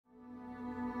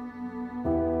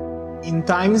In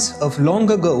times of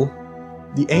long ago,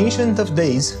 the Ancient of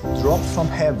Days dropped from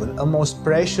heaven a most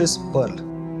precious pearl.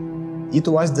 It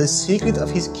was the secret of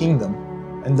his kingdom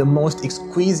and the most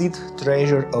exquisite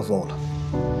treasure of all.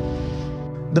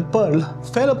 The pearl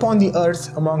fell upon the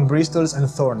earth among bristles and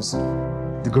thorns.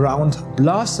 The ground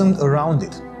blossomed around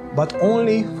it, but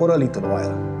only for a little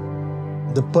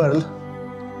while. The pearl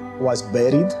was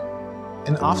buried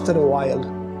and after a while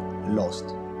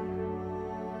lost.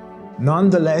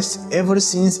 Nonetheless, ever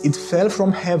since it fell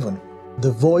from heaven, the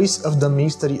voice of the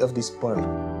mystery of this pearl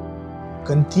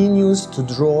continues to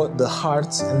draw the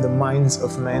hearts and the minds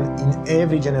of men in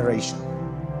every generation.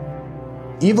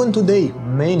 Even today,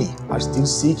 many are still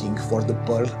seeking for the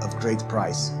pearl of great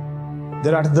price.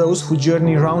 There are those who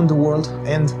journey around the world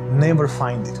and never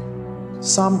find it.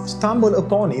 Some stumble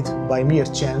upon it by mere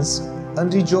chance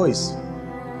and rejoice.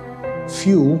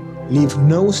 Few leave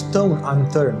no stone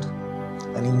unturned,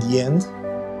 and in the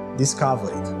end,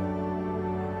 discover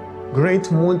it.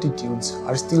 Great multitudes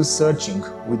are still searching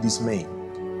with dismay.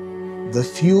 The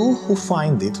few who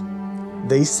find it,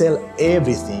 they sell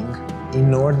everything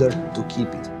in order to keep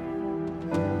it.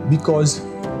 Because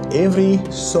every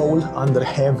soul under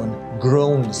heaven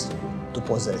groans to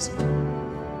possess it.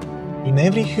 In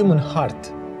every human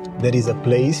heart, there is a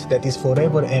place that is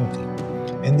forever empty,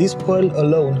 and this pearl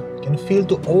alone can fill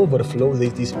to overflow the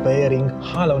despairing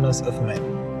hollowness of man.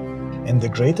 And the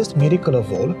greatest miracle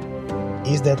of all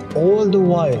is that all the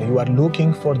while you are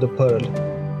looking for the pearl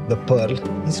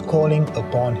is calling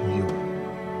upon you.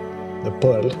 The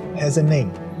pearl has a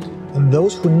name, and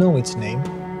those who know its name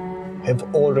have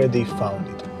already found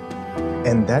it.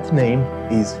 And that name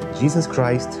is Jesus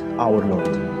Christ, our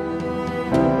Lord.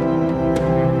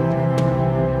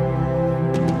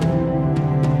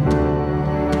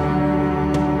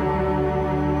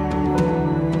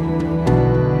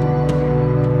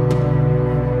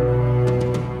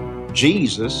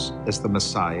 Jesus is the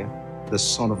Messiah, the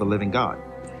Son of the living God.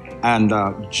 And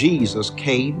Jesus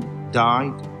came,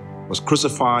 died, was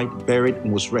crucified, buried,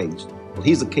 and was raised. Well,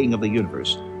 he's the King of the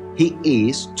universe. He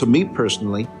is, to me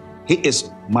personally, he is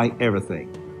my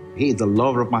everything. He is the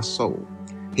lover of my soul.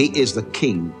 He is the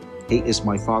King. He is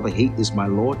my Father. He is my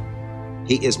Lord.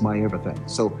 He is my everything.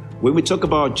 So when we talk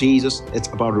about Jesus, it's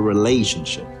about a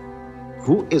relationship.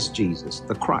 Who is Jesus?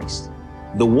 The Christ.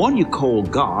 The one you call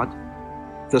God,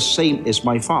 the same is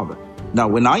my Father. Now,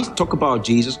 when I talk about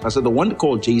Jesus, I said the one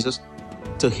called Jesus,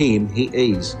 to him, he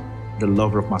is the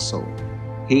lover of my soul.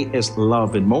 He is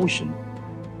love in motion.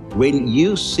 When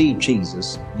you see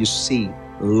Jesus, you see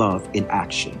love in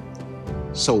action.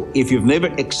 So if you've never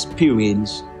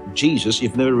experienced Jesus,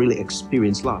 you've never really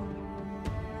experienced love.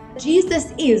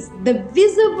 Jesus is the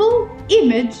visible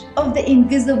image of the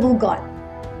invisible God.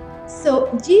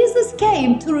 So Jesus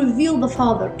came to reveal the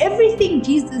Father. Everything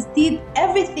Jesus did,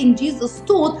 everything Jesus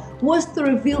taught was to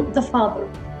reveal the Father.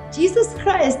 Jesus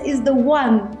Christ is the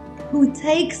one who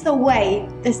takes away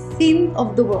the sin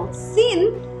of the world.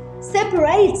 Sin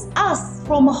separates us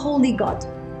from a holy God.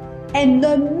 And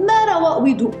no matter what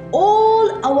we do,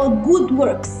 all our good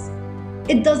works,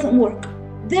 it doesn't work.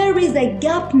 There is a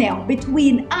gap now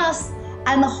between us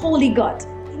and a holy God.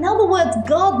 In other words,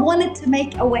 God wanted to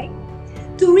make a way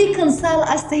to reconcile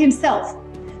us to himself.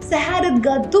 So how did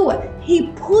God do it? He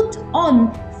put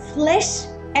on flesh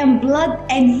and blood,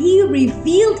 and he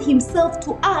revealed himself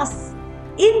to us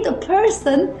in the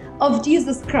person of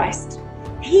Jesus Christ.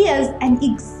 He is an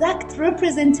exact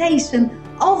representation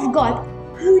of God,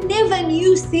 who never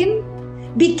knew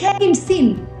sin, became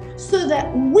sin, so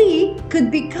that we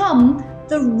could become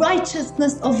the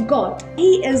righteousness of God.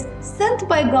 He is sent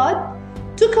by God,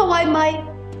 took away my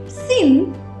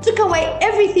sin, took away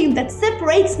everything that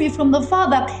separates me from the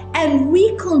Father, and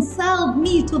reconciled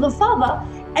me to the Father.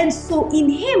 And so in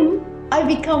him, I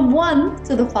become one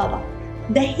to the Father.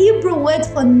 The Hebrew word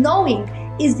for knowing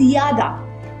is yada.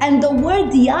 And the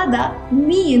word yada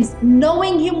means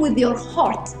knowing him with your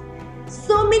heart.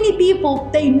 So many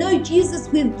people, they know Jesus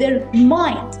with their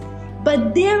mind.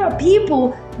 But there are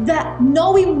people that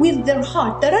know him with their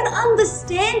heart. They don't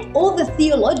understand all the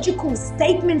theological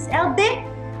statements out there,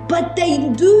 but they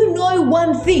do know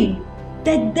one thing,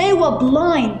 that they were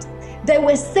blind. They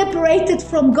were separated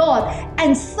from God,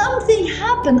 and something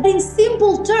happened. In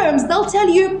simple terms, they'll tell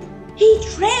you, he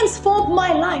transformed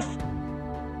my life.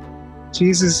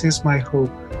 Jesus is my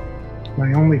hope,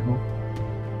 my only hope.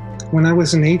 When I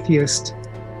was an atheist,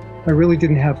 I really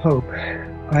didn't have hope.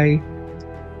 I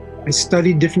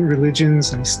studied different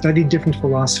religions, I studied different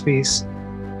philosophies,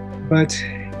 but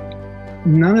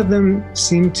none of them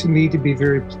seemed to me to be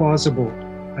very plausible.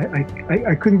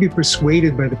 I couldn't be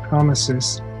persuaded by the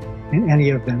promises in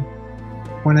any of them.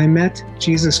 When I met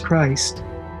Jesus Christ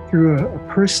through a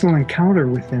personal encounter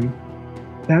with him,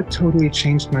 that totally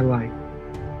changed my life.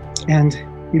 And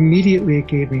immediately it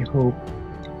gave me hope.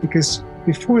 Because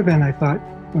before then I thought,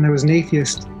 when I was an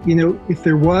atheist, if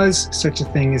there was such a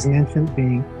thing as an infinite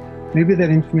being, maybe that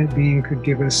infinite being could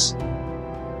give us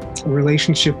a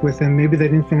relationship with him. Maybe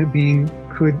that infinite being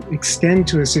could extend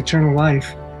to us eternal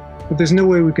life, but there's no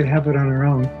way we could have it on our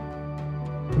own.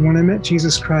 And when I met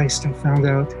Jesus Christ, I found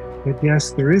out that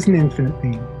yes, there is an infinite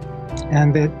being,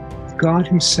 and that God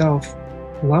himself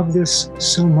loved us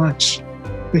so much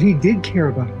that he did care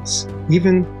about us,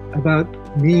 even about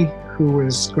me who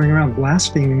was going around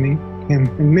blaspheming him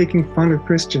and making fun of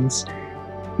Christians.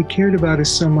 He cared about us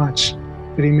so much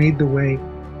that he made the way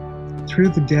through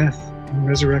the death and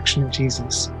resurrection of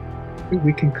Jesus that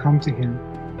we can come to him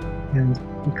and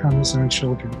become his own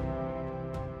children.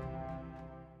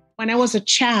 When I was a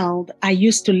child, I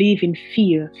used to live in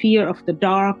fear of the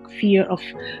dark, fear of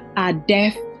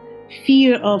death,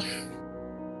 fear of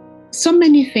so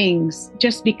many things,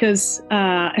 just because,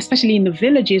 especially in the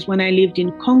villages when I lived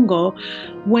in Congo,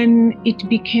 when it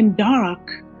became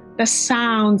dark, the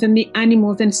sounds and the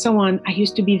animals and so on, I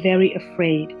used to be very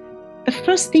afraid. The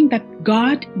first thing that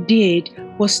God did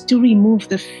was to remove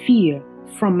the fear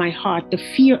from my heart, the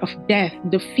fear of death,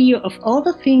 the fear of all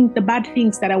the things, the bad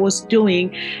things that I was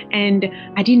doing, and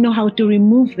I didn't know how to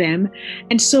remove them.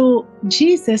 And so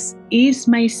Jesus is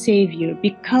my Savior.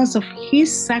 Because of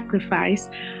his sacrifice,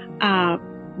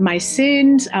 my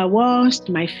sins are washed,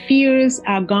 my fears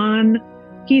are gone.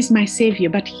 He is my Savior,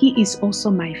 but he is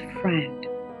also my friend.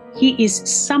 He is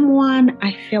someone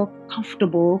I felt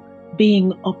comfortable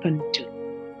being open to.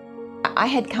 I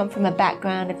had come from a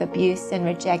background of abuse and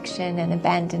rejection and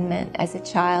abandonment as a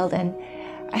child, and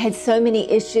I had so many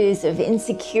issues of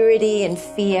insecurity and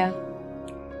fear.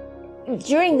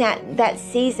 During that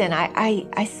season,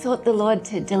 I sought the Lord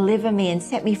to deliver me and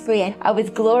set me free, and I was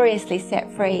gloriously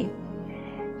set free.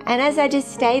 And as I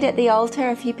just stayed at the altar,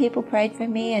 a few people prayed for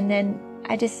me, and then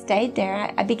I just stayed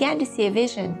there. I began to see a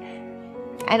vision.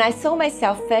 And I saw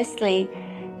myself firstly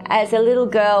as a little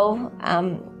girl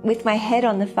with my head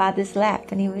on the Father's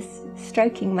lap, and he was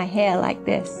stroking my hair like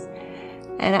this.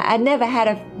 And I'd never had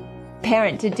a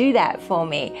parent to do that for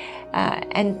me,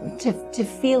 and to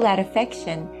feel that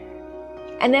affection.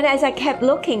 And then as I kept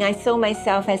looking, I saw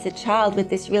myself as a child with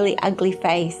this really ugly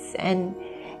face. And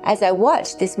as I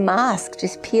watched, this mask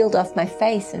just peeled off my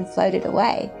face and floated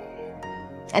away.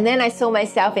 And then I saw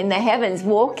myself in the heavens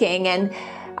walking, and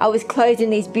I was clothed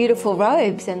in these beautiful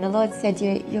robes, and the Lord said,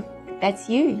 that's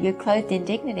you, you're clothed in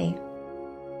dignity.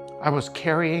 I was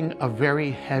carrying a very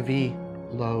heavy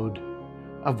load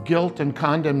of guilt and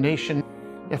condemnation.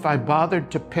 If I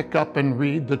bothered to pick up and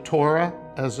read the Torah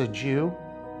as a Jew,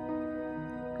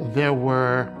 there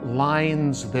were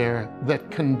lines there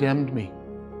that condemned me.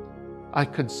 I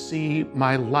could see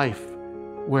my life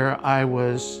where I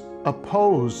was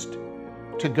opposed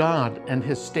to God and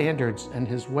his standards and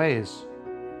his ways.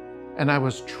 And I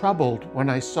was troubled when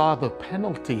I saw the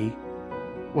penalty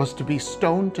was to be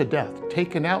stoned to death,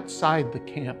 taken outside the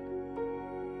camp.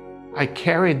 I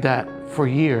carried that for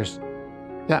years.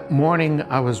 That morning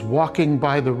I was walking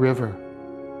by the river,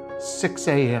 6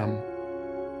 a.m.,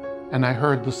 and I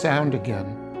heard the sound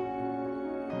again,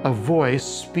 a voice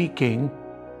speaking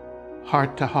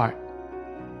heart to heart.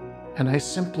 And I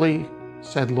simply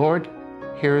said, Lord,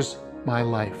 here's my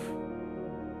life.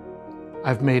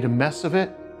 I've made a mess of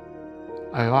it.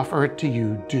 I offer it to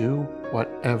you. Do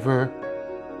whatever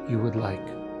you would like.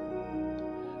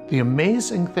 The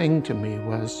amazing thing to me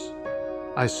was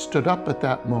I stood up at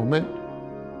that moment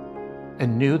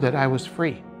and knew that I was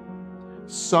free.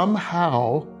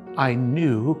 Somehow I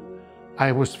knew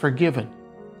I was forgiven.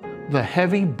 The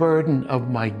heavy burden of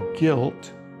my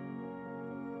guilt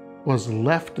was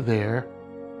left there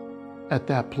at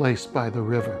that place by the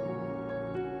river.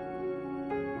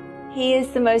 He is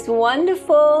the most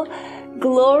wonderful,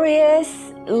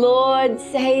 glorious Lord,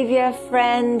 Savior,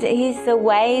 friend. He's the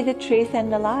way, the truth,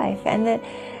 and the life.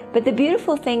 But the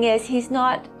beautiful thing is, he's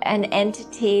not an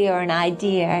entity or an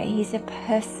idea. He's a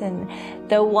person,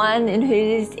 the one in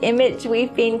whose image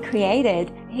we've been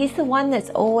created. He's the one that's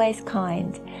always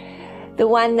kind, the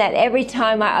one that every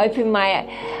time I open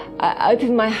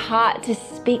my heart to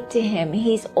speak to him,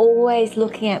 he's always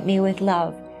looking at me with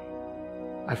love.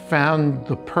 I found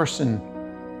the person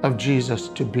of Jesus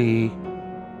to be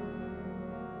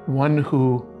one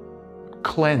who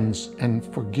cleanse and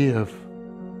forgive.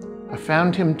 I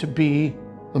found him to be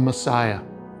the Messiah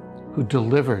who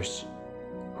delivers,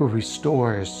 who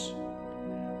restores,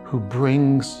 who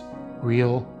brings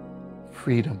real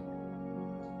freedom.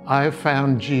 I've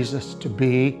found Jesus to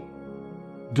be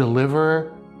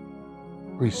deliverer,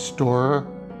 restorer,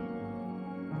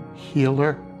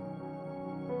 healer,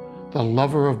 the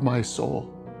lover of my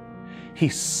soul. He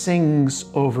sings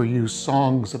over you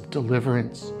songs of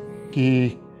deliverance.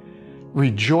 He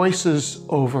rejoices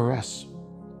over us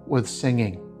with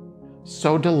singing.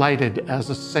 So delighted as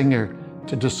a singer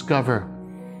to discover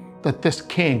that this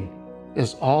King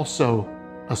is also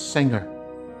a singer,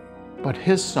 but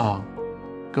his song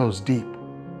goes deep.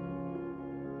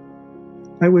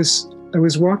 I was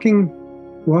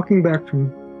walking back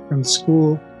from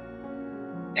school,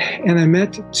 and I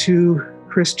met two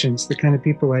Christians, the kind of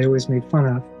people I always made fun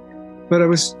of. But I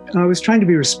was trying to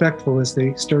be respectful as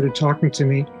they started talking to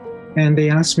me, and they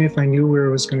asked me if I knew where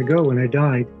I was going to go when I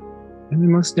died, and I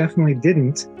most definitely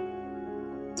didn't.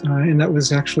 And that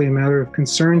was actually a matter of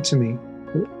concern to me.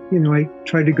 You know, I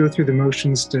tried to go through the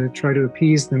motions to try to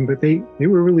appease them, but they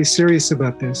were really serious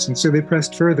about this, and so they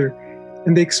pressed further,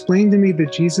 and they explained to me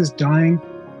that Jesus dying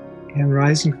and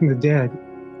rising from the dead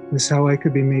was how I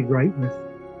could be made right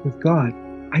with God.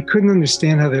 I couldn't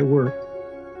understand how that worked.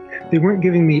 They weren't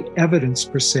giving me evidence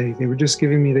per se. They were just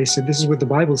giving me, they said, this is what the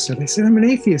Bible said. I said, I'm an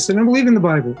atheist. I don't believe in the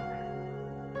Bible.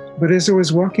 But as I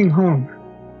was walking home,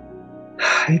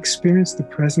 I experienced the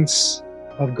presence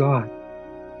of God.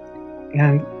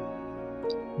 And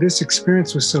this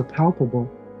experience was so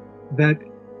palpable that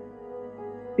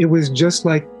it was just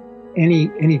like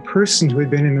any person who had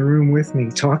been in the room with me,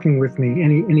 talking with me,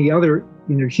 any other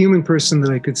human person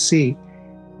that I could see.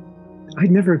 I'd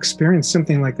never experienced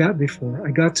something like that before.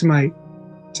 I got to my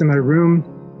room,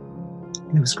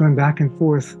 and it was going back and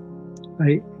forth.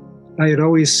 I had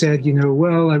always said,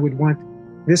 well, I would want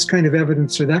this kind of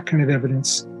evidence or that kind of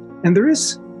evidence. And there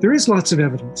is lots of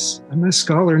evidence. I'm a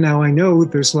scholar now. I know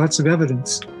there's lots of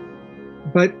evidence.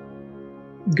 But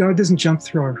God doesn't jump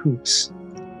through our hoops.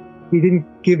 He didn't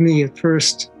give me at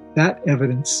first that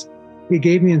evidence. He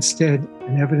gave me instead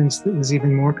an evidence that was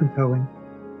even more compelling.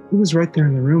 He was right there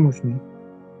in the room with me,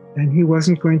 and he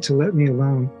wasn't going to let me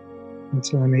alone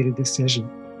until I made a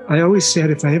decision. I always said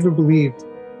if I ever believed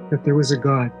that there was a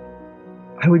God,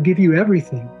 I would give you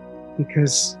everything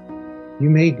because you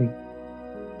made me.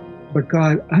 But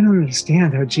God, I don't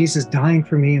understand how Jesus dying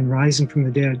for me and rising from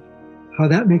the dead, how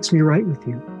that makes me right with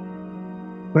you.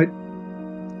 But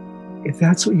if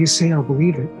that's what you say, I'll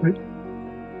believe it. But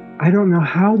I don't know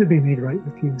how to be made right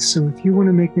with you. So if you want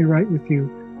to make me right with you,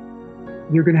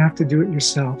 you're going to have to do it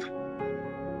yourself.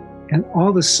 And all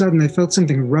of a sudden, I felt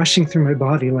something rushing through my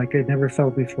body like I'd never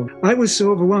felt before. I was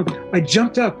so overwhelmed. I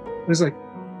jumped up. I was like,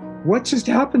 what just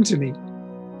happened to me?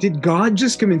 Did God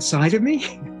just come inside of me?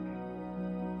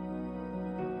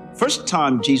 First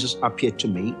time Jesus appeared to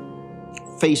me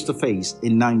face to face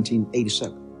in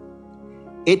 1987.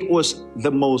 It was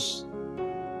the most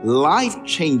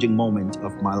life-changing moment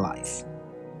of my life.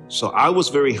 So I was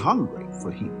very hungry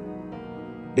for him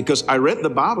because I read the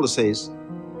Bible that says,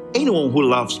 anyone who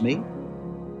loves me,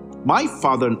 my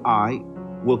Father and I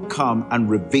will come and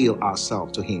reveal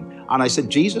ourselves to him. And I said,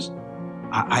 Jesus,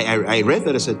 I read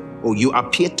that. I said, oh, you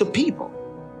appeared to people.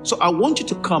 So I want you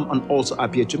to come and also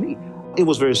appear to me. It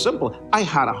was very simple. I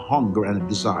had a hunger and a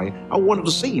desire. I wanted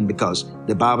to see him because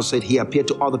the Bible said he appeared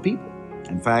to other people.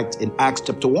 In fact, in Acts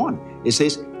chapter 1, it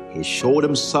says, he showed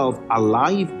himself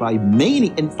alive by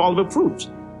many infallible proofs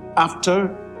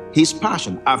after his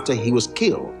passion, after he was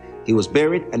killed. He was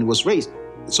buried and he was raised.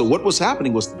 So what was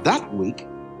happening was that week,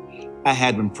 I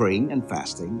had been praying and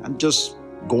fasting and just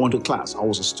going to class. I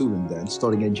was a student then,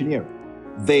 studying engineering.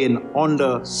 Then on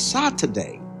the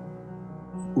Saturday,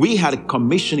 we had a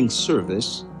commissioning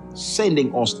service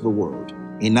sending us to the world.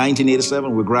 In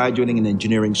 1987, we're graduating in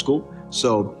engineering school.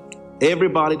 So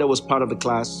everybody that was part of the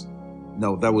class,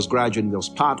 that was graduating, that was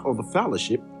part of the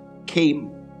fellowship,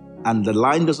 came and they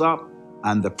lined us up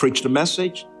and they preached the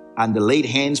message and they laid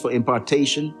hands for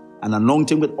impartation and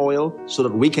anointing with oil so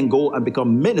that we can go and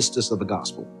become ministers of the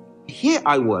gospel. Here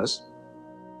I was,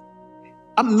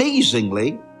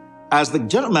 amazingly, as the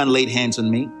gentleman laid hands on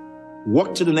me,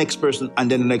 walked to the next person and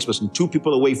then the next person, 2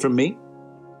 people away from me,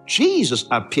 Jesus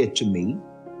appeared to me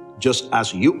just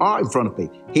as you are in front of me.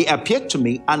 He appeared to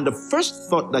me, and the first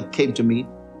thought that came to me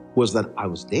was that I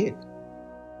was dead.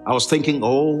 I was thinking,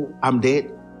 oh, I'm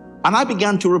dead. And I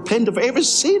began to repent of every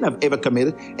sin I've ever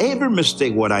committed, every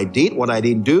mistake, what I did, what I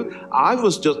didn't do. I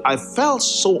felt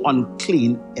so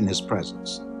unclean in his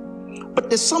presence. But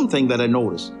there's something that I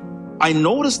noticed. I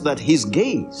noticed that his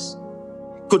gaze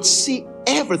could see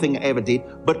everything I ever did,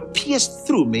 but pierced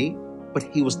through me, but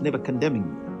he was never condemning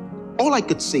me. All I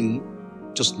could see,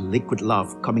 just liquid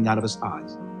love coming out of his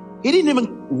eyes. He didn't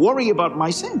even worry about my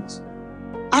sins.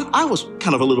 And I was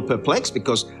kind of a little perplexed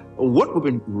because what we've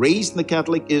been raised in the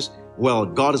Catholic is, well,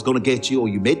 God is going to get you, or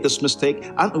you made this mistake.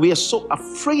 And we are so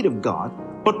afraid of God.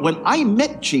 But when I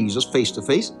met Jesus face to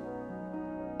face,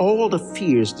 all the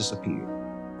fears disappeared.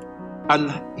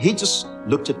 And he just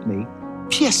looked at me,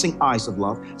 piercing eyes of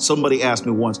love. Somebody asked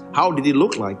me once, how did he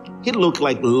look like? He looked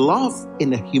like love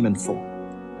in a human form.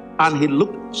 And he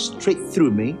looked straight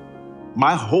through me.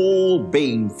 My whole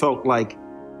being felt like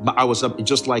I was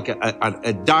just like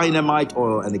a dynamite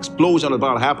or an explosion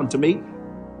about to happen to me.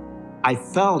 I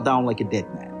fell down like a dead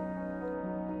man.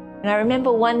 And I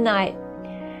remember one night,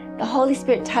 the Holy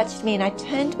Spirit touched me and I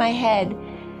turned my head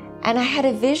and I had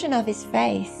a vision of his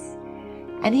face.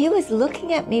 And he was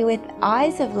looking at me with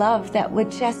eyes of love that were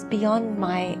just beyond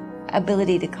my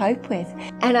ability to cope with.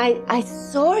 And I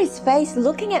saw his face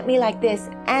looking at me like this,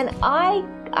 and I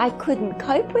couldn't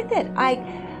cope with it.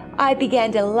 I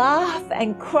began to laugh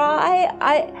and cry.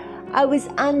 I was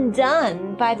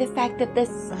undone by the fact that the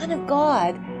Son of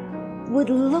God would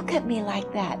look at me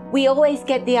like that. We always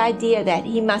get the idea that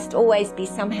he must always be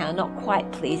somehow not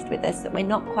quite pleased with us, that we're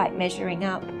not quite measuring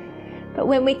up. But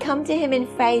when we come to him in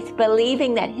faith,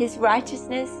 believing that his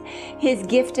righteousness, his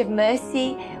gift of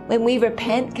mercy, when we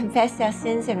repent, confess our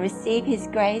sins and receive his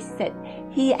grace, that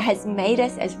he has made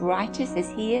us as righteous as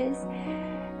he is,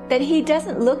 that he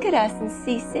doesn't look at us and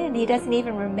see sin. He doesn't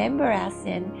even remember our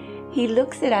sin. He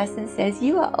looks at us and says,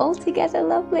 you are altogether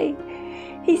lovely.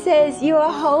 He says, you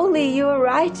are holy, you are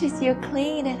righteous, you're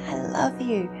clean, and I love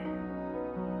you.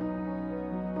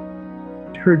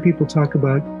 I heard people talk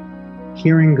about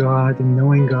hearing God and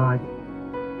knowing God,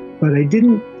 but I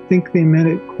didn't think they meant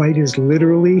it quite as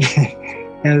literally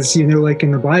as, you know, like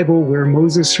in the Bible where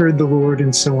Moses heard the Lord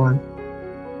and so on.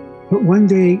 But one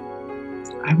day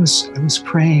I was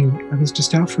praying. I was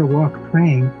just out for a walk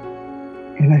praying,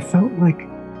 and I felt like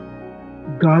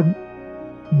God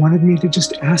wanted me to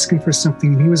just ask him for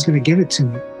something and he was going to give it to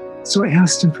me. So I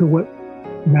asked him for what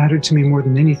mattered to me more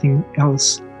than anything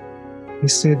else. He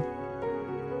said,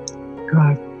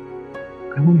 God,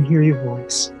 I want to hear your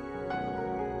voice.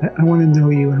 I want to know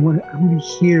you. I want to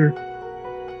hear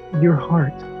your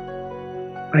heart.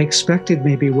 I expected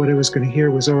maybe what I was going to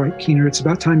hear was, all right, Keener, it's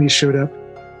about time you showed up.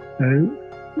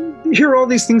 Here are all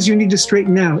these things you need to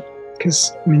straighten out.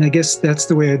 Because, I mean, I guess that's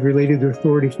the way I'd related to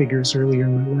authority figures earlier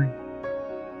in my life.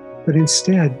 But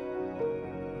instead,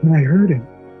 when I heard him,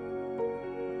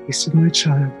 he said, my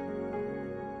child,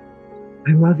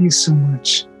 I love you so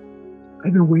much.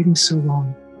 I've been waiting so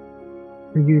long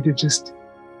for you to just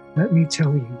let me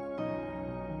tell you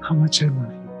how much I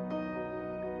love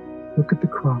you. Look at the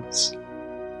cross.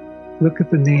 Look at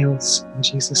the nails in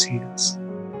Jesus' hands.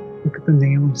 Look at the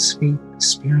nail in his feet, the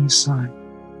spear in his side,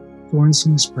 thorns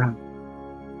in his brow.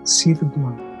 See the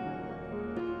blood.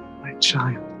 My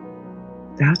child,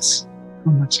 that's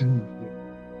how much I love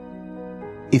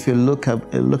you. If you look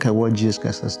at what Jesus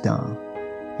Christ has done,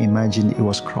 imagine it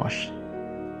was crushed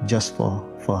just for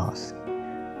us.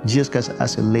 Jesus Christ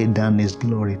has to lay down his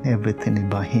glory and everything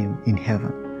about him in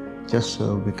heaven, just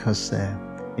so because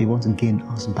he wants to gain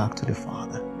us back to the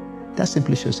Father. That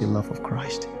simply shows the love of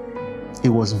Christ. He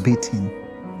was beaten,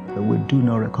 but we do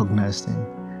not recognize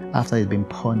him. After he's been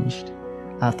punished,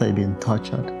 after he's been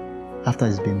tortured, after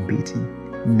he's been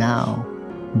beaten, now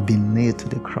been nailed to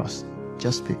the cross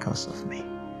just because of me.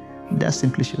 That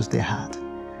simply shows the heart.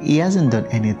 He hasn't done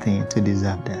anything to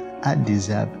deserve that. I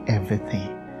deserve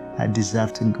everything. I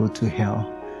deserve to go to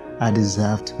hell. I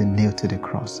deserve to be nailed to the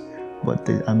cross. But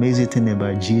the amazing thing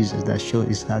about Jesus that showed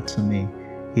his heart to me,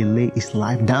 he laid his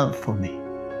life down for me.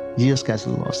 Jesus Christ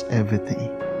lost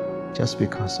everything just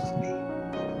because of me.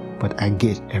 But I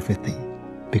get everything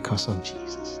because of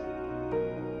Jesus.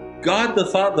 God the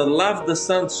Father loved the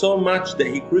Son so much that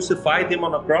he crucified him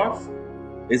on a cross?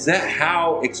 Is that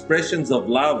how expressions of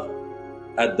love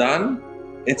are done?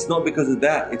 It's not because of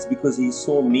that. It's because he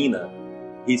saw Mina.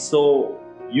 He saw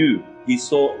you. He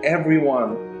saw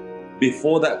everyone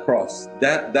before that cross.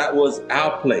 That was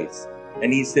our place.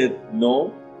 And he said,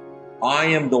 no, I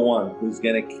am the one who's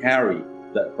going to carry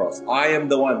that cross. I am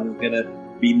the one who's going to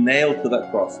be nailed to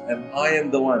that cross. And I am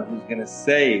the one who's going to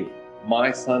save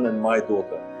my son and my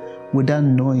daughter. Without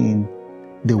knowing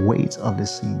the weight of the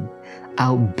sin,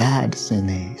 how bad sin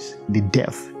is, the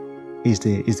death is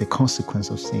the consequence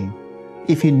of sin.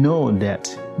 If you know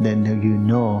that, then you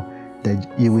know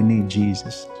that you will need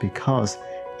Jesus, because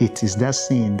it is that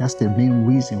sin, that's the main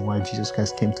reason why Jesus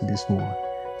Christ came to this world,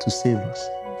 to save us,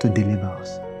 to deliver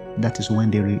us. That is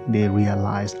when they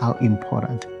realize how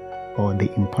important, or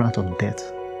the importance of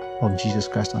death of Jesus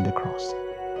Christ on the cross.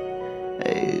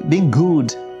 Being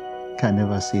good can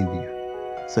never save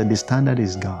you. So the standard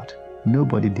is God.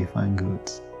 Nobody defines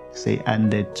good. Say,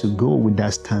 and to go with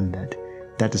that standard,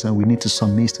 that is when we need to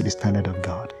submit to the standard of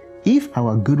God. If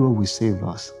our good work will save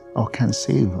us or can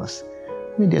save us,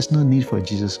 there's no need for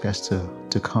Jesus Christ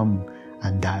to come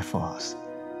and die for us.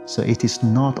 So it is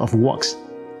not of works,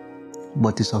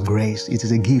 but it's of grace. It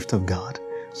is a gift of God.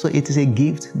 So it is a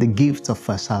gift, the gift of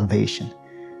salvation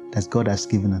that God has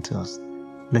given unto us.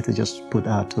 Let us just put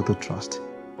our total trust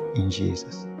in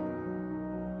Jesus.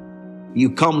 You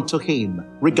come to Him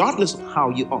regardless of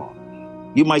how you are.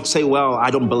 You might say, well, I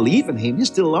don't believe in Him. He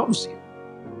still loves you.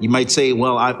 You might say,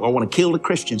 well, I want to kill the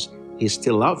Christians. He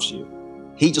still loves you.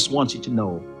 He just wants you to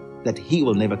know that He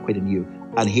will never quit on you,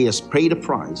 and He has paid a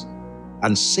price,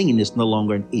 and sin is no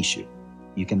longer an issue.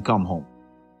 You can come home.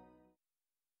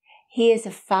 He is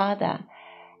a Father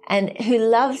and who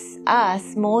loves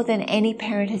us more than any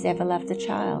parent has ever loved a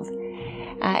child.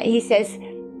 He says,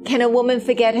 can a woman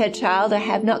forget her child or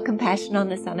have not compassion on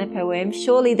the son of her womb?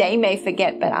 Surely they may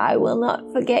forget, but I will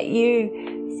not forget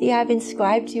you. See, I've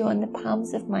inscribed you on the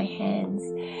palms of my hands.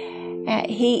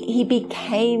 He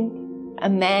became a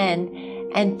man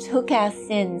and took our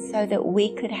sins so that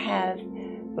we could have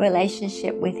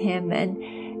relationship with Him,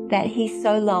 and that He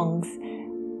so longs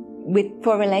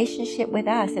for relationship with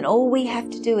us. And all we have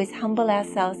to do is humble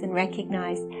ourselves and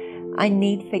recognize, I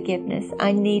need forgiveness,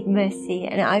 I need mercy,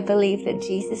 and I believe that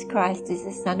Jesus Christ is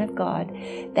the Son of God,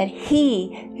 that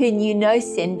He who knew no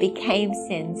sin became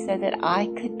sin so that I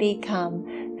could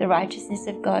become the righteousness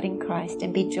of God in Christ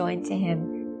and be joined to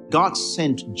Him. God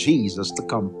sent Jesus to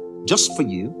come just for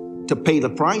you, to pay the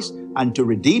price and to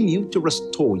redeem you, to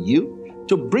restore you,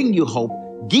 to bring you hope,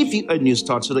 give you a new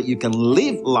start so that you can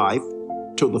live life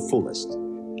to the fullest.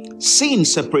 Sin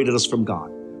separated us from God,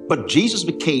 but Jesus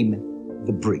became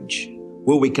the bridge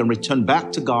where we can return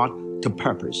back to God, to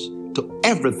purpose, to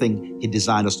everything He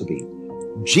designed us to be.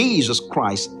 Jesus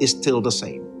Christ is still the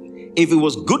same. If He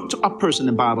was good to a person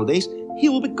in Bible days, He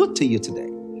will be good to you today.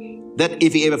 That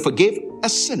if He ever forgave a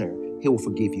sinner, He will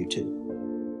forgive you too.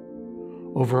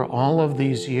 Over all of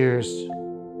these years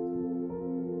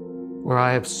where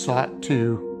I have sought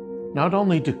to not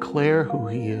only declare who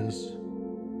He is,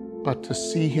 but to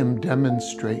see Him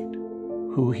demonstrate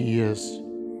who He is,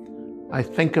 I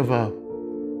think of a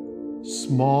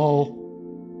small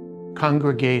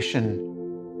congregation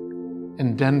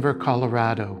in Denver,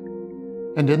 Colorado,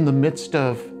 and in the midst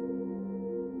of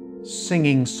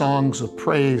singing songs of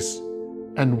praise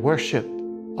and worship,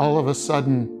 all of a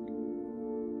sudden,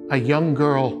 a young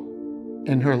girl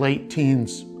in her late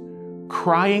teens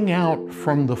crying out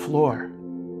from the floor.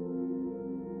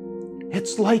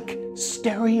 It's like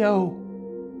stereo.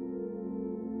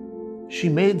 She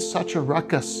made such a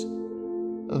ruckus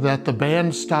that the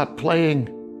band stopped playing.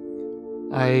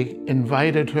 I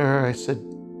invited her. I said,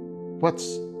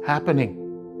 what's happening?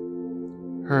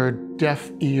 Her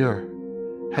deaf ear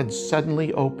had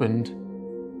suddenly opened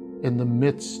in the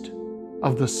midst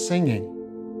of the singing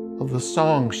of the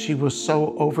song. She was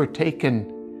so overtaken.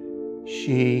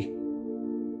 She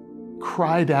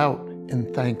cried out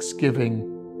in thanksgiving,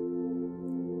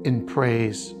 in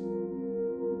praise.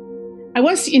 I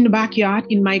was in the backyard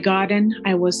in my garden.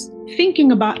 I was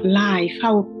thinking about life,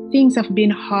 how things have been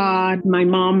hard. My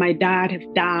mom, my dad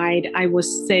have died. I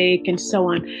was sick and so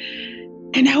on.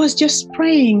 And I was just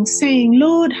praying, saying,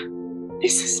 Lord,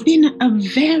 this has been a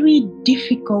very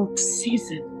difficult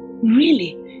season.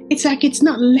 Really. It's like it's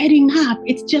not letting up.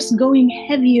 It's just going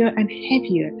heavier and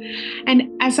heavier. And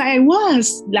as I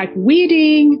was like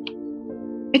weeding,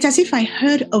 it's as if I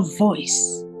heard a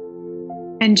voice.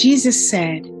 And Jesus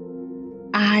said,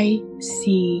 I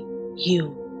see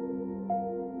you.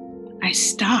 I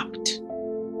stopped.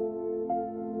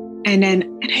 And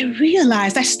I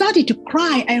realized, I started to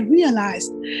cry. I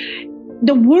realized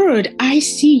the word I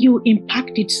see you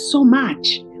impacted so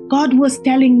much. God was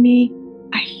telling me,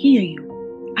 I hear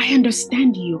you. I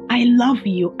understand you. I love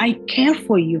you. I care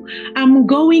for you. I'm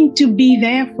going to be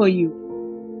there for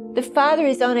you. The Father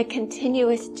is on a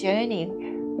continuous journey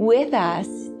with us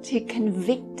to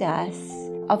convict us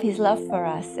of His love for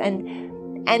us.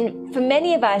 And for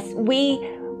many of us, we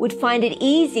would find it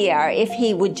easier if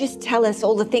He would just tell us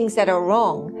all the things that are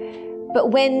wrong.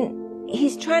 But when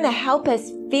He's trying to help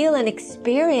us feel and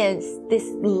experience this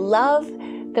love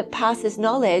that passes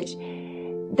knowledge,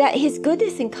 that His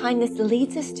goodness and kindness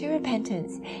leads us to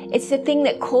repentance. It's the thing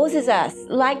that causes us,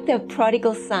 like the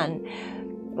prodigal son,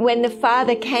 when the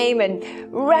father came and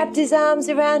wrapped his arms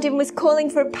around him, was calling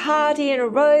for a party and a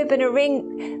robe and a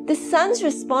ring, the son's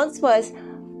response was,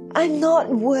 I'm not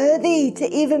worthy to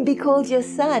even be called your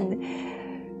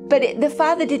son. But the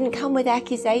father didn't come with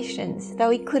accusations, though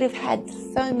he could have had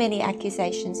so many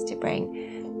accusations to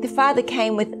bring. The Father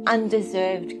came with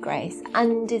undeserved grace,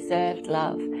 undeserved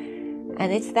love.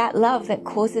 And it's that love that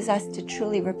causes us to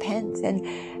truly repent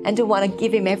and to want to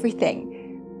give Him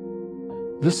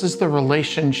everything. This is the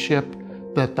relationship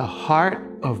that the heart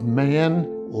of man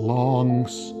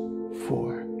longs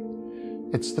for.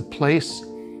 It's the place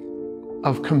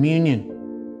of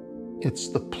communion. It's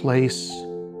the place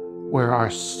where our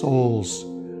souls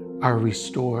are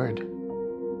restored.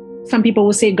 Some people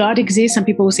will say God exists, some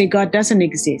people will say God doesn't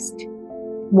exist.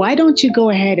 Why don't you go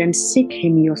ahead and seek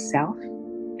Him yourself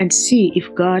and see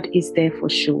if God is there for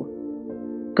sure?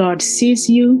 God sees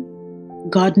you.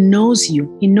 God knows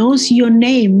you. He knows your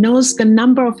name, knows the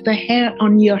number of the hair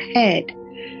on your head.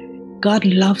 God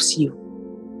loves you.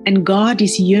 And God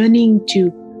is yearning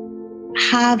to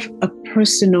have a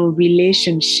personal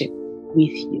relationship with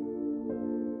you.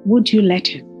 Would you let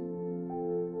Him?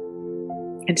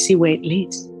 And see where it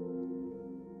leads.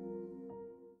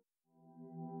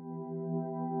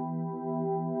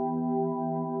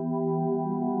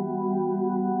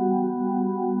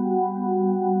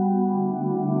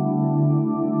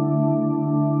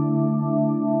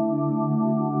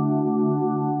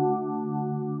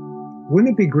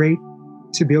 Wouldn't it be great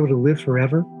to be able to live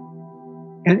forever?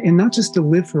 And not just to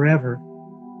live forever,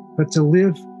 but to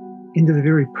live into the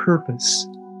very purpose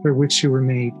for which you were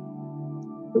made.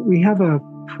 But we have a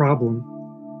problem,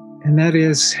 and that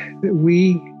is that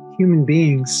we human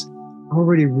beings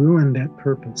already ruined that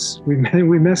purpose. We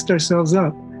messed ourselves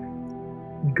up.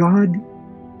 God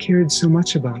cared so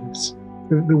much about us.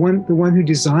 The one who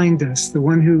designed us, the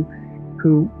one who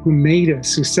made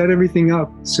us, who set everything up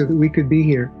so that we could be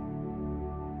here.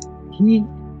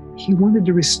 He wanted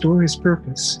to restore His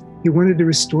purpose. He wanted to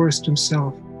restore us to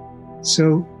Himself.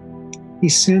 So He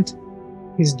sent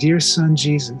His dear Son,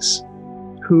 Jesus,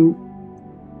 who,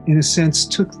 in a sense,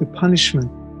 took the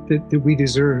punishment that we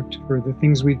deserved for the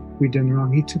things we'd done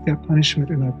wrong. He took that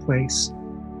punishment in our place.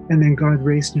 And then God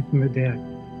raised Him from the dead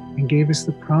and gave us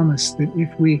the promise that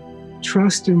if we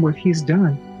trust in what He's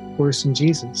done for us in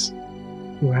Jesus,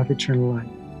 we'll have eternal life.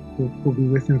 We'll be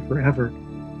with Him forever.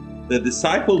 The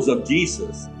disciples of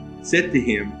Jesus said to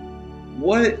Him,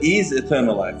 "What is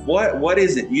eternal life? What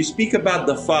is it? You speak about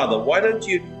the Father. Why don't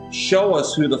you show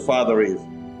us who the Father is?"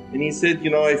 And He said,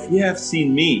 if you have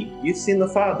seen me, you've seen the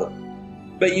Father.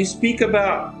 But you speak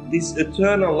about this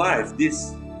eternal life,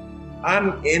 this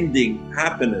unending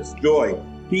happiness, joy,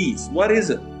 peace. What is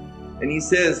it? And He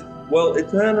says, well,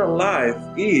 eternal life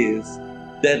is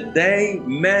that they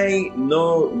may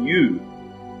know you,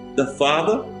 the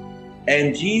Father,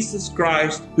 and Jesus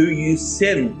Christ, who you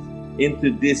sent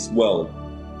into this world.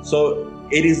 So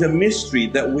it is a mystery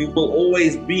that we will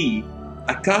always be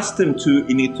accustomed to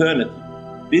in eternity.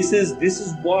 This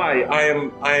is why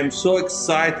I am so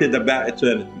excited about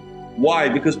eternity. Why?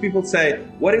 Because people say,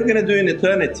 what are you going to do in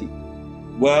eternity?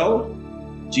 Well,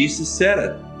 Jesus said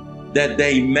it, that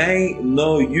they may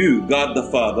know you, God the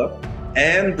Father,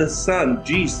 and the Son,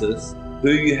 Jesus,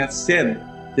 who you have sent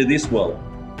to this world.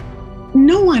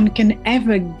 No one can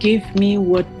ever give me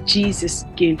what Jesus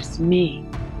gives me.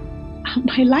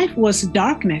 My life was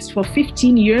darkness for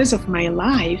 15 years of my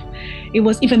life. It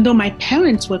was, even though my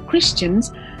parents were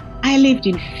Christians, I lived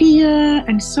in fear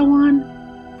and so on.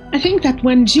 I think that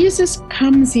when Jesus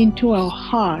comes into our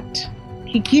heart,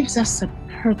 He gives us a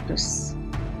purpose.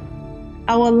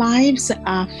 Our lives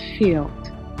are filled.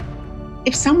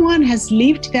 If someone has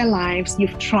lived their lives,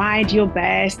 you've tried your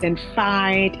best and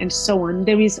fight and so on,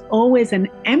 there is always an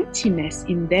emptiness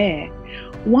in there.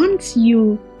 Once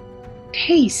you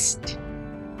taste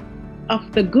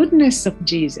of the goodness of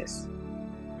Jesus,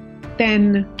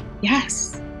 then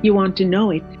yes, you want to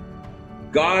know it.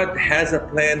 God has a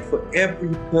plan for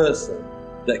every person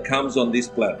that comes on this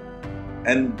planet.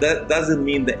 And that doesn't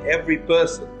mean that every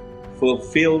person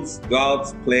fulfills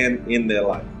God's plan in their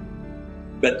life.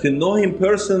 But to know Him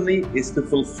personally is to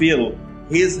fulfill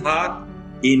His heart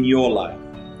in your life.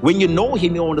 When you know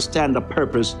Him, you understand the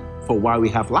purpose for why we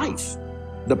have life,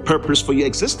 the purpose for your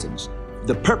existence,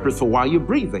 the purpose for why you're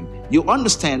breathing. You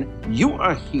understand you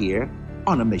are here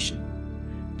on a mission.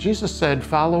 Jesus said,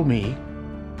 "Follow me,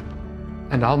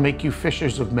 and I'll make you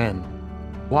fishers of men."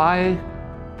 Why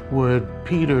would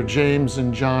Peter, James,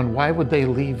 and John, why would they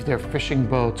leave their fishing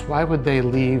boats? Why would they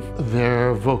leave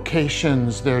their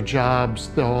vocations, their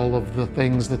jobs, all of the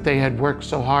things that they had worked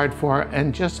so hard for,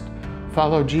 and just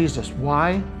follow Jesus?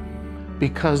 Why?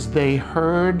 Because they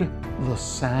heard the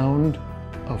sound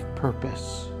of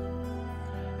purpose.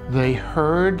 They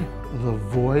heard the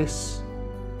voice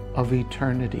of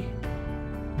eternity.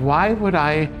 Why would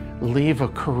I leave a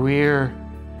career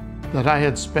that I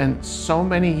had spent so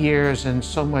many years and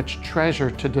so much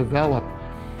treasure to develop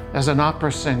as an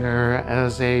opera singer,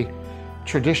 as a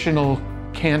traditional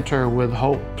cantor with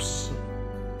hopes,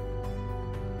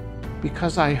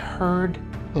 because I heard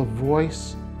the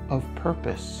voice of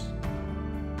purpose,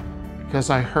 because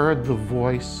I heard the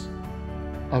voice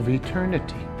of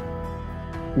eternity.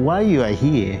 Why you are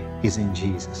here is in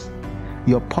Jesus.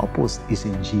 Your purpose is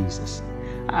in Jesus.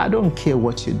 I don't care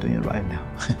what you're doing right now.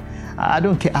 I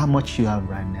don't care how much you have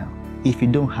right now. If you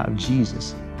don't have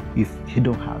Jesus, if you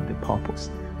don't have the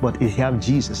purpose. But if you have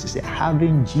Jesus,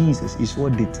 having Jesus is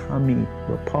what determines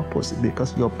your purpose,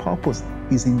 because your purpose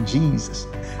is in Jesus.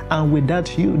 And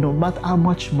without you, no matter how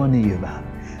much money you have,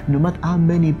 no matter how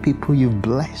many people you've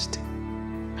blessed,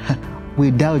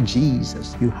 without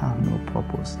Jesus, you have no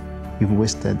purpose. You've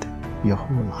wasted your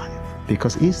whole life,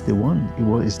 because He's the one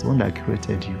that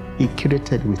created you. He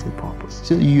created with a purpose.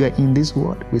 So you are in this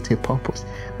world with a purpose.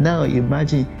 Now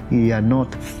imagine you are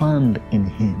not found in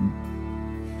Him.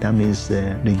 That means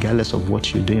regardless of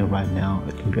what you're doing right now,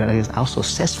 regardless how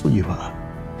successful you are,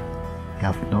 you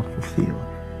have not fulfilled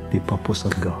the purpose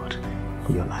of God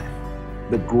for your life.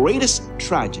 The greatest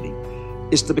tragedy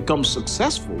is to become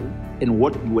successful in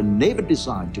what you were never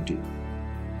designed to do.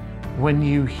 When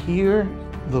you hear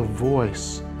the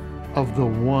voice of the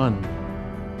one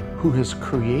who has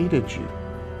created you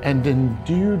and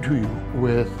endued you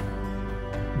with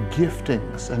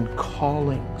giftings and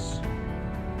callings,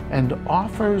 and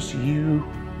offers you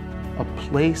a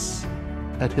place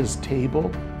at His table,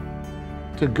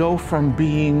 to go from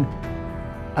being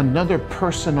another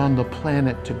person on the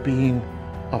planet to being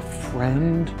a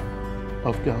friend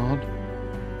of God,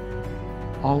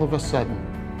 all of a sudden,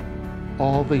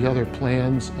 all the other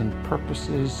plans and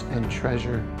purposes and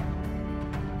treasure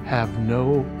have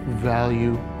no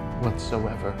value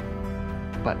whatsoever,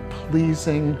 but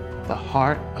pleasing the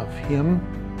heart of Him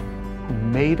who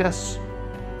made us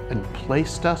and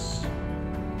placed us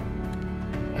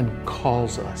and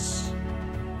calls us.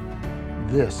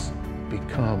 This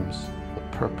becomes the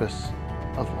purpose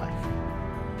of life.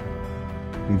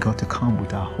 We got to come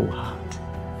with our whole heart.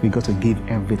 We got to give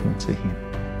everything to Him.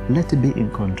 Let it be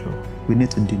in control. We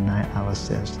need to deny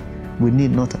ourselves. We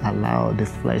need not allow the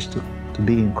flesh to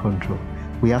be in control.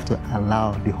 We have to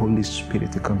allow the Holy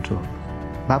Spirit to control.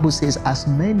 The Bible says, as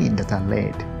many that are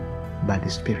led by the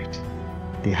Spirit,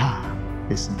 they are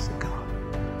the sons of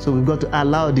God. So we've got to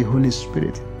allow the Holy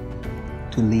Spirit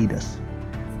to lead us,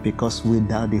 because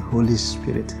without the Holy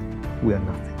Spirit, we are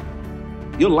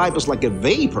nothing. Your life is like a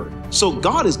vapor. So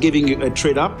God is giving you a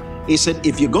trade up. He said,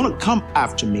 if you're going to come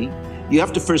after me, you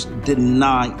have to first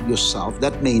deny yourself.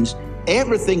 That means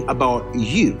everything about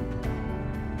you,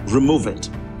 remove it.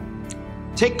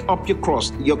 Take up your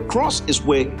cross. Your cross is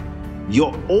where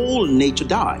your old nature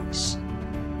dies.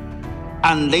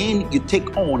 And then you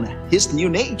take on His new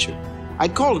nature. I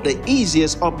call it the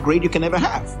easiest upgrade you can ever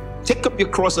have. Take up your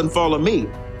cross and follow me,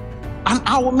 and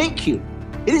I will make you.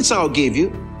 It didn't say I'll give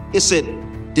you. It said,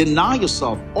 deny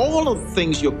yourself. All of the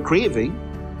things you're craving,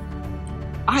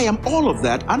 I am all of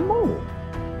that and more.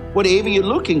 Whatever you're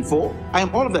looking for, I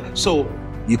am all of that. So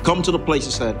you come to the place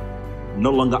you said, no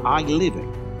longer I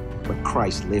living, but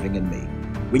Christ living in me.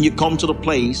 When you come to the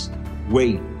place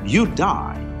where you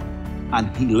die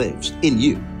and He lives in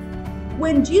you.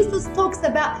 When Jesus talks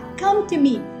about, come to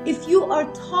me if you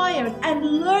are tired and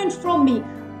learn from me.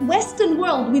 Western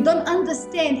world, we don't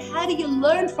understand, how do you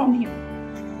learn from Him?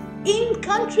 In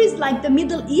countries like the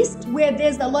Middle East, where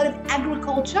there's a lot of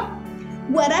agriculture,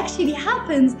 what actually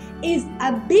happens is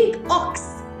a big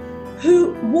ox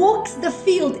who walks the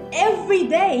field every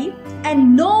day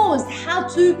and knows how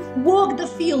to walk the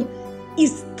field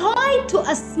is tied to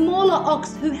a smaller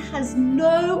ox who has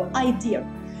no idea.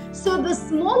 So the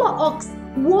smaller ox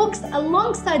walks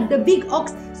alongside the big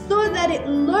ox so that it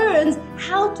learns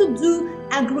how to do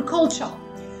agriculture.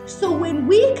 So when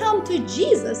we come to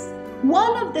Jesus,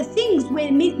 one of the things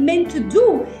we're meant to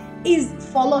do is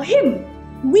follow Him.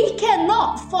 We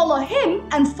cannot follow Him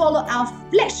and follow our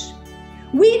flesh.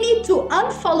 We need to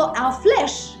unfollow our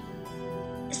flesh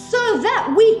so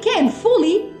that we can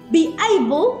fully be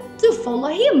able to follow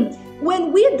Him.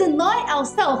 When we deny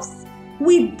ourselves,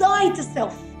 we die to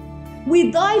self.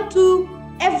 We die to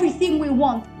everything we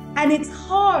want, and it's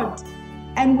hard.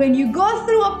 And when you go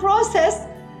through a process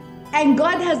and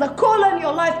God has a call on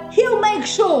your life, He'll make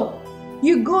sure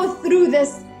you go through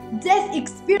this death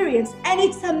experience, and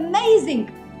it's amazing.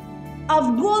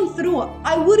 I've gone through it.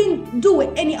 I wouldn't do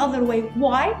it any other way.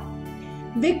 Why?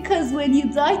 Because when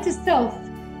you die to self,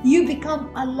 you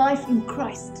become alive in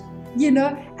Christ.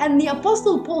 And the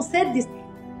Apostle Paul said this,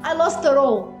 I lost it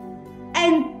all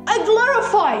and I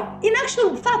glorify. In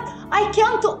actual fact, I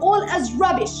count it all as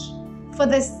rubbish for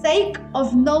the sake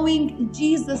of knowing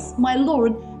Jesus, my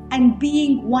Lord, and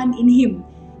being one in Him.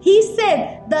 He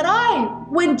said that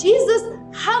when Jesus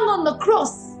hung on the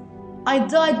cross, I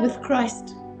died with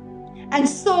Christ. And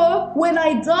so when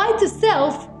I die to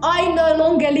self, I no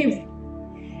longer live.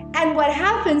 And what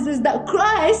happens is that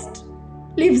Christ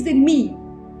lives in me.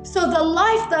 So the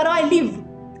life that I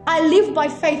live by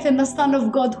faith in the Son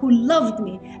of God who loved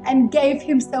me and gave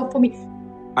Himself for me.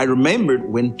 I remembered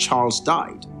when Charles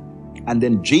died, and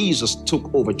then Jesus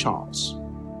took over Charles.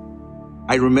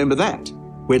 I remember that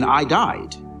when I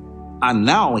died, and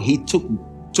now He took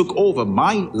over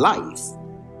my life.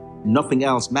 Nothing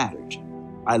else mattered.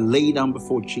 I lay down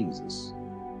before Jesus,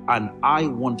 and I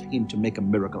want Him to make a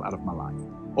miracle out of my life.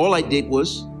 All I did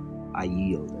was I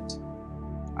yielded.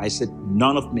 I said,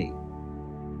 none of me,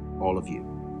 all of you.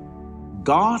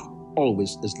 God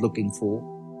always is looking for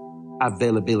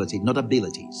availability, not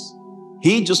abilities.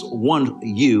 He just wants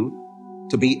you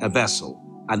to be a vessel,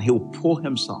 and He'll pour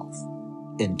Himself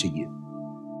into you.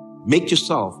 Make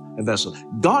yourself a vessel.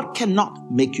 God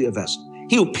cannot make you a vessel.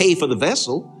 He'll pay for the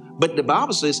vessel, but the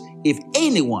Bible says if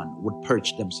anyone would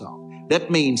purge themselves, that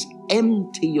means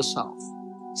empty yourself.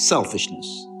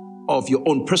 Selfishness, of your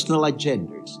own personal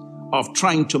agendas, of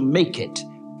trying to make it,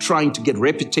 trying to get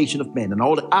reputation of men and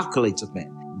all the accolades of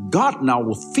men. God now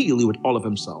will fill you with all of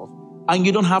Himself, and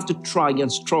you don't have to try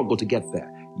and struggle to get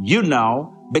there. You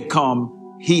now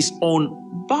become His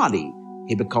own body.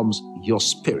 He becomes your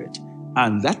spirit.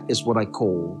 And that is what I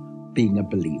call being a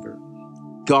believer.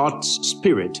 God's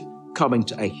spirit coming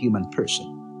to a human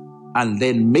person and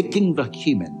then making the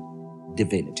human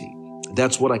divinity.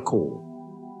 That's what I call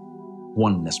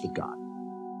oneness with God.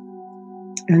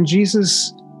 And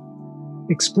Jesus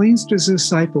explains to His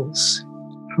disciples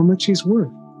how much He's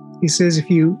worth. He says, if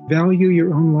you value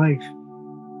your own life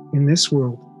in this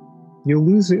world, you'll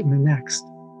lose it in the next.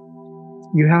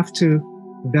 You have to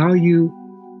value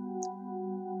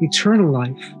eternal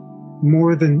life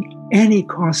more than any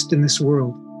cost in this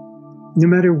world. No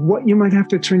matter what you might have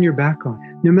to turn your back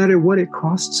on, no matter what it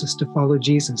costs us to follow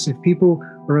Jesus. If people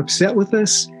are upset with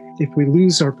us, if we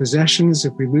lose our possessions,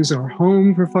 if we lose our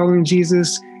home for following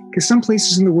Jesus, because some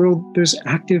places in the world, there's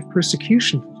active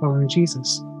persecution for following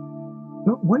Jesus.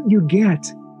 But what you get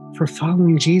for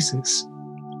following Jesus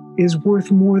is worth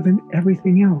more than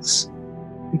everything else,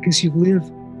 because you live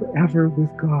forever with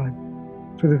God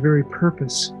for the very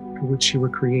purpose for which you were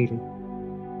created.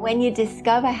 When you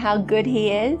discover how good He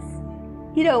is,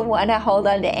 you don't want to hold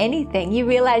on to anything. You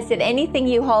realize that anything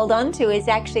you hold on to is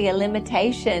actually a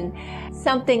limitation,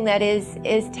 something that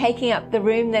is taking up the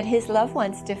room that His love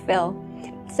wants to fill.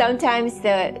 Sometimes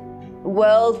the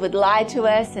world would lie to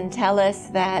us and tell us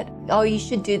that, oh, you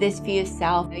should do this for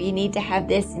yourself. You need to have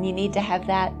this and you need to have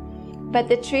that. But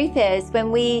the truth is,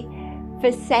 when we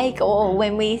forsake all,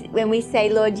 when we say,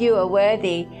 Lord, you are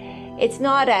worthy, it's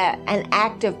not an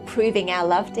act of proving our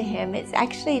love to Him. It's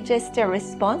actually just a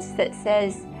response that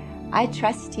says, I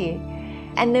trust you.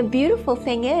 And the beautiful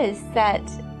thing is that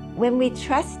when we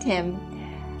trust Him,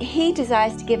 He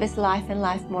desires to give us life and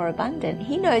life more abundant.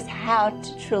 He knows how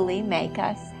to truly make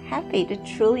us happy, to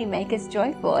truly make us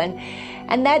joyful.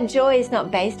 And that joy is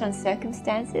not based on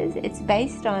circumstances. It's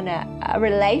based on a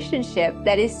relationship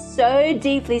that is so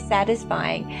deeply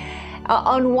satisfying,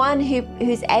 on one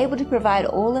who's able to provide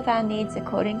all of our needs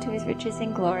according to His riches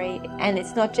in glory. And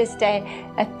it's not just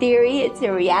a theory, it's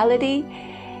a reality.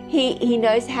 He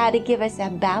knows how to give us a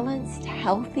balanced,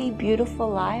 healthy, beautiful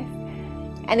life.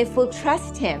 And if we'll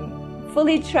trust Him,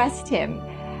 fully trust Him,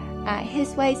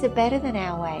 His ways are better than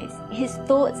our ways. His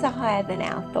thoughts are higher than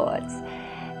our thoughts.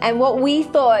 And what we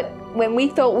thought, when we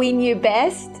thought we knew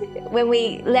best, when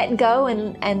we let go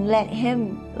and let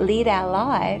Him lead our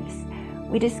lives,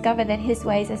 we discover that His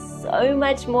ways are so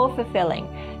much more fulfilling,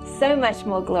 so much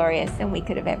more glorious than we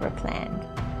could have ever planned.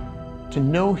 To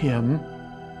know Him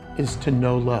is to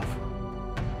know love.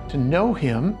 To know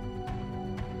Him,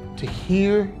 to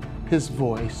hear His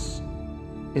voice,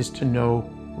 is to know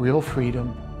real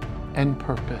freedom and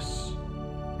purpose.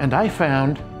 And I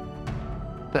found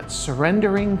that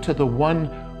surrendering to the one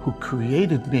who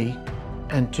created me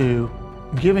and to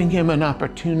giving Him an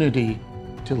opportunity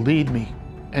to lead me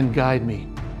and guide me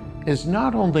is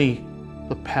not only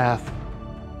the path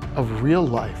of real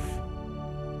life,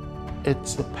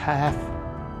 it's the path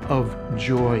of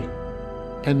joy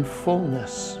and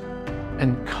fullness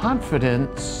and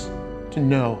confidence to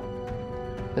know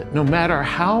that no matter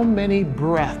how many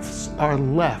breaths are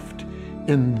left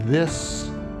in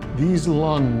these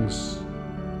lungs,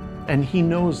 and He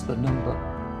knows the number,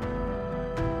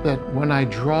 that when I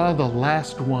draw the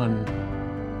last one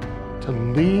to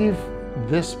leave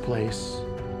this place,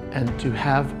 and to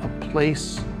have a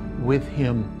place with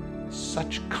Him,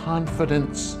 such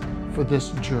confidence for this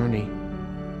journey,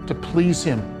 to please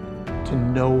Him, to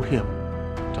know Him,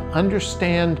 to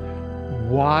understand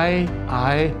why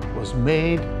I was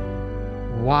made,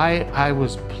 why I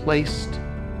was placed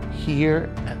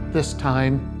here at this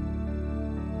time.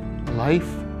 Life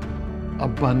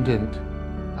abundant.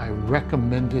 I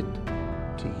recommend it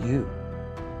to you.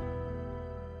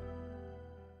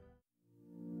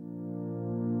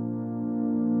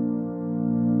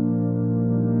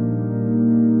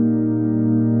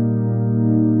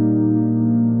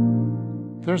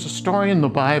 There's a story in the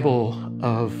Bible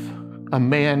of a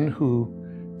man who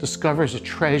discovers a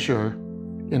treasure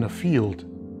in a field,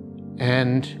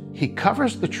 and he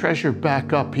covers the treasure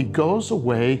back up. He goes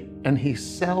away and he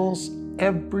sells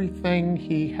everything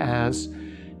he has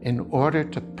in order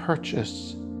to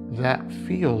purchase that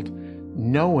field,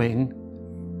 knowing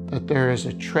that there is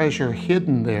a treasure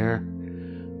hidden there.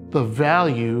 The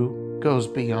value goes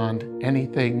beyond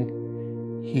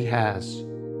anything he has.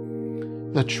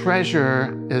 The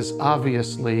treasure is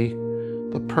obviously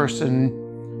the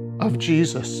person of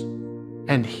Jesus,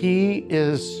 and He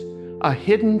is a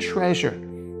hidden treasure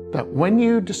that when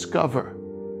you discover,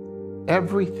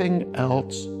 everything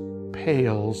else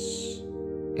pales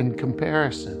in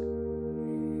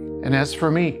comparison. And as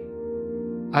for me,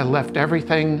 I left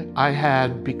everything I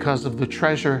had because of the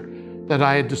treasure that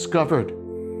I had discovered.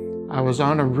 I was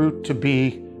on a route to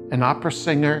be an opera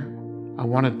singer. I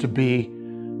wanted to be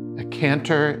a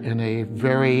cantor in a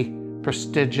very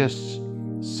prestigious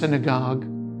synagogue.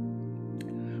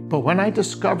 But when I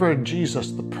discovered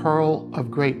Jesus, the pearl of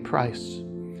great price,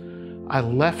 I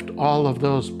left all of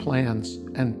those plans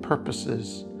and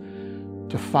purposes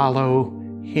to follow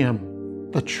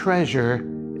Him. The treasure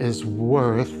is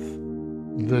worth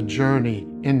the journey.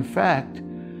 In fact,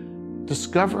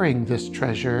 discovering this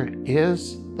treasure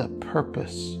is the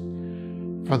purpose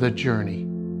for the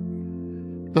journey.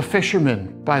 The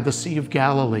fishermen by the Sea of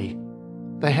Galilee,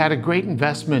 they had a great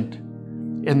investment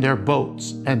in their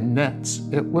boats and nets.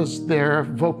 It was their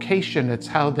vocation. It's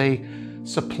how they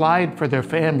supplied for their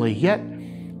family. Yet,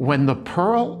 when the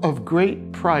pearl of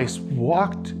great price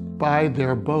walked by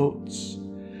their boats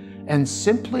and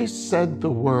simply said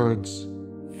the words,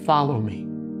 "Follow me,"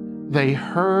 they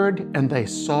heard and they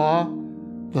saw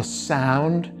the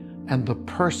sound and the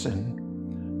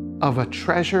person of a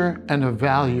treasure and a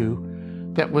value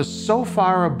that was so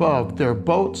far above their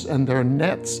boats and their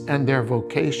nets and their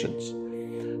vocations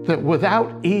that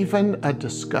without even a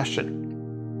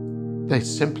discussion, they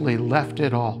simply left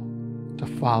it all to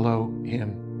follow Him.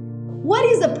 What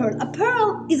is a pearl? A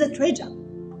pearl is a treasure.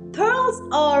 Pearls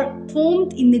are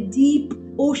formed in the deep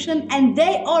ocean and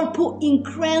they are put in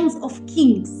crowns of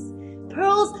kings.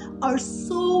 Pearls are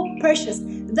so precious.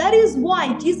 That is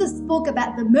why Jesus spoke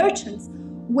about the merchants.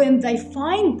 When they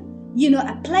find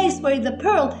a place where the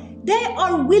pearl, they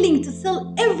are willing to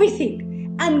sell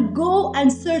everything and go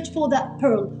and search for that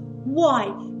pearl. Why?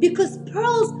 Because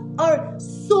pearls are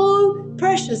so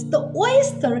precious. The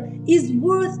oyster is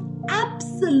worth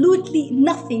absolutely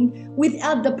nothing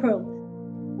without the pearl.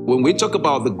 When we talk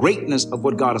about the greatness of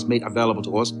what God has made available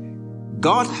to us,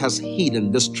 God has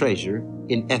hidden this treasure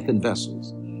in earthen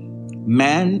vessels.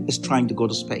 Man is trying to go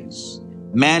to space.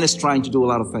 Man is trying to do a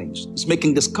lot of things. It's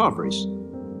making discoveries.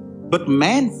 But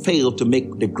man failed to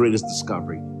make the greatest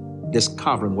discovery,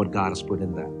 discovering what God has put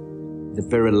in there. The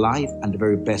very life and the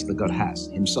very best that God has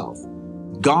Himself.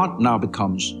 God now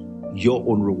becomes your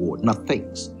own reward, not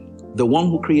things. The one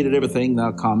who created everything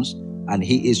now comes and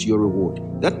He is your reward.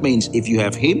 That means if you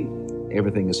have Him,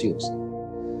 everything is yours.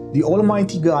 The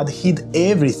Almighty God hid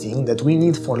everything that we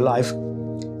need for life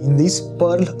in this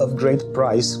pearl of great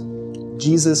price,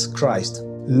 Jesus Christ.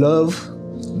 Love,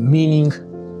 meaning,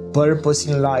 purpose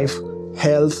in life,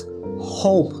 health,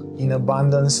 hope in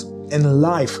abundance, and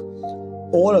life.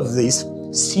 All of this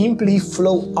simply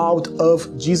flow out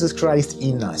of Jesus Christ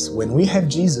in us. When we have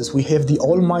Jesus, we have the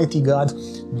Almighty God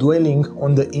dwelling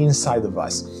on the inside of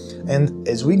us. And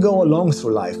as we go along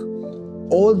through life,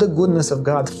 all the goodness of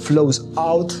God flows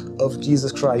out of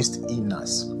Jesus Christ in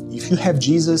us. If you have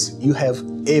Jesus, you have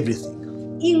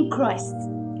everything. In Christ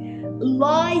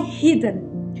lie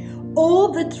hidden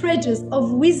all the treasures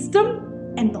of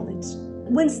wisdom and knowledge.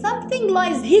 When something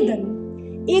lies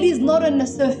hidden, it is not on the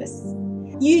surface.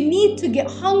 You need to get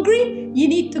hungry, you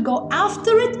need to go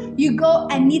after it, you go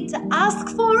and need to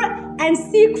ask for it and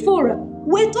seek for it.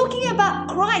 We're talking about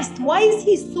Christ. Why is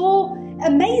He so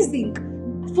amazing?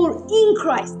 For in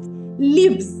Christ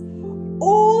lives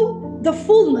all the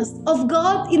fullness of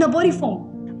God in a body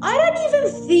form. I don't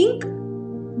even think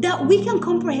that we can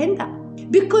comprehend that.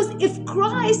 Because if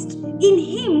Christ, in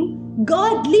him,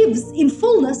 God lives in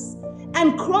fullness,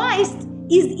 and Christ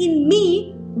is in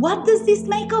me, what does this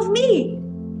make of me?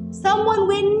 Someone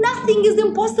where nothing is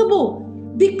impossible,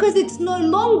 because it's no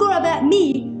longer about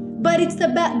me, but it's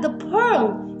about the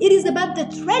pearl. It is about the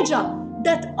treasure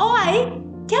that I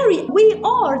carry. We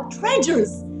are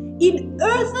treasures in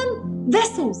earthen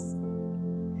vessels.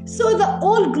 So the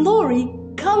all glory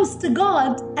comes to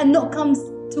God and not comes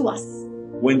to us.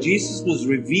 When Jesus was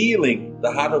revealing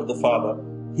the heart of the Father,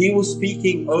 he was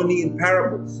speaking only in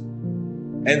parables.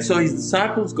 And so his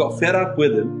disciples got fed up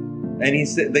with him, and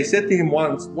they said to him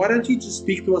once, "Why don't you just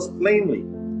speak to us plainly?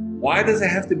 Why does it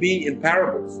have to be in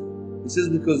parables?" He says,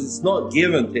 because it's not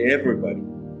given to everybody.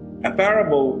 A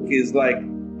parable is like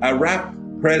a wrapped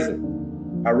present,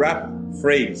 a wrapped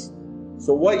phrase.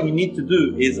 So what you need to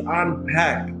do is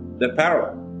unpack the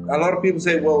pearl. A lot of people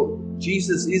say, well,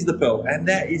 Jesus is the pearl, and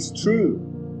that is true.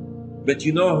 But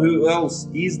you know who else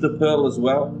is the pearl as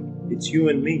well? It's you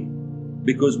and me,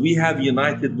 because we have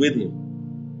united with him.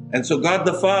 And so God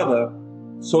the Father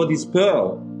saw this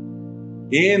pearl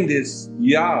in this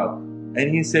yard,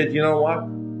 and he said, you know what?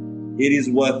 It is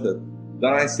worth it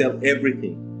that I sell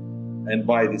everything and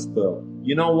buy this pearl.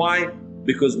 You know why?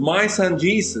 Because my son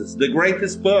Jesus, the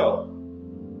greatest pearl,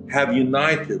 have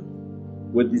united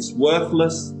with this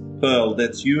worthless pearl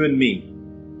that's you and me.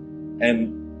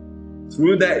 And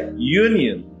through that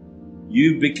union,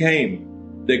 you became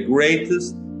the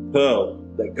greatest pearl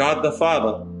that God the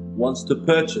Father wants to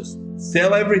purchase.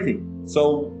 Sell everything.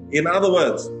 So, in other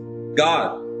words,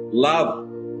 God loved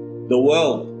the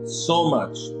world so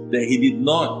much that he did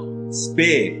not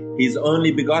spare his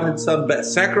only begotten son, but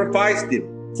sacrificed him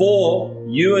for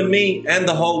you and me and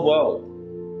the whole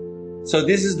world. So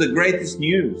this is the greatest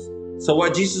news. So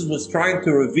what Jesus was trying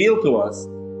to reveal to us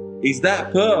is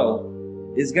that pearl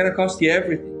is going to cost you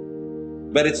everything.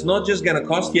 But it's not just going to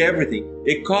cost you everything.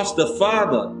 It cost the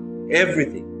Father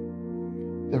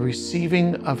everything. The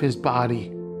receiving of his body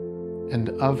and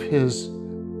of his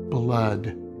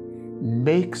blood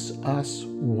makes us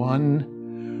one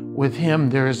with him.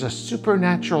 There is a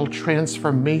supernatural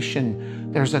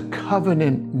transformation. There's a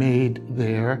covenant made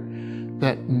there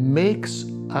that makes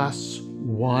us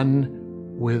one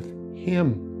with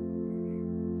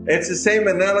him. It's the same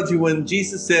analogy when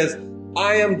Jesus says,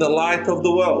 I am the light of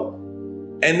the world.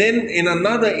 And then in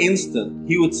another instant,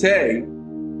 he would say,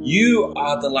 you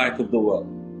are the light of the world.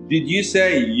 Did you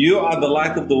say you are the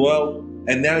light of the world?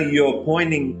 And now you're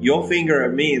pointing your finger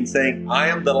at me and saying, I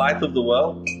am the light of the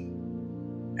world?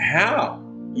 How?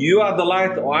 You are the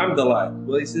light or I'm the light?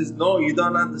 Well, he says, no, you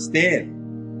don't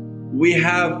understand. We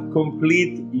have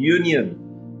complete union.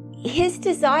 His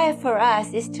desire for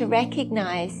us is to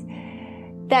recognize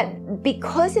that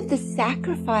because of the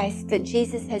sacrifice that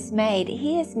Jesus has made,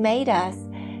 he has made us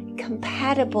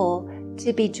compatible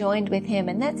to be joined with him.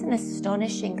 And that's an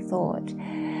astonishing thought.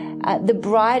 The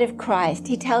bride of Christ,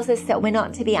 he tells us that we're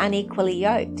not to be unequally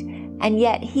yoked, and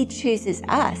yet he chooses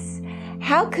us.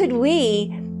 How could we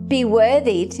be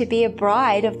worthy to be a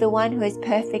bride of the one who is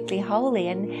perfectly holy?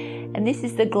 And this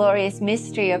is the glorious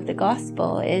mystery of the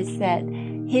gospel, is that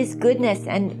his goodness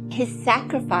and his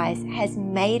sacrifice has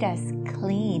made us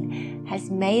clean, has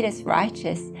made us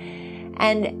righteous.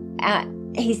 And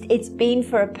it's been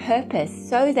for a purpose,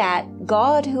 so that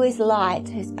God, who is light,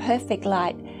 who's perfect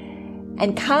light,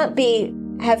 and can't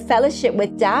have fellowship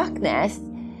with darkness,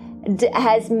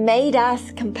 has made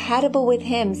us compatible with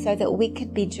him so that we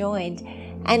could be joined.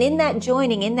 And in that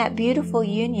joining, in that beautiful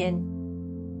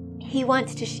union, he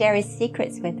wants to share his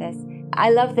secrets with us. I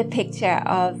love the picture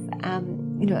of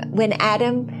when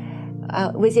Adam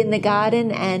was in the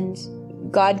garden and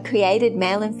God created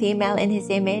male and female in his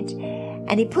image,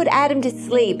 and he put Adam to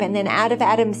sleep, and then out of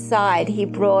Adam's side he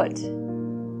brought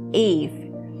Eve.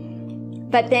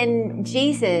 But then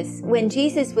when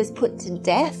Jesus was put to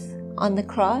death on the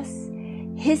cross,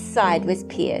 his side was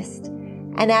pierced.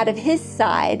 And out of his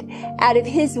side, out of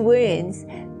his wounds,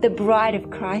 the bride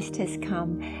of Christ has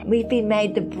come. We've been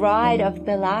made the bride of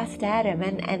the last Adam.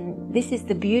 And this is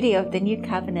the beauty of the new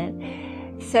covenant.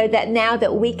 So that now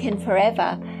that we can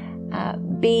forever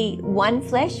be one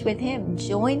flesh with him,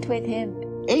 joined with him.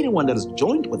 Anyone that is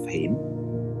joined with him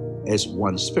is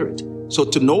one spirit. So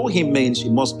to know him means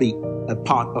you must be a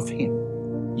part of him.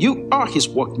 You are his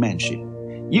workmanship.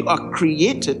 You are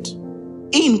created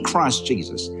in Christ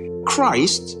Jesus.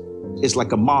 Christ is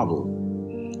like a marble,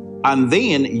 and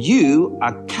then you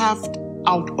are carved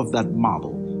out of that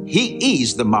marble. He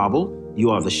is the marble, you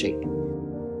are the shape.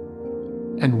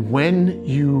 And when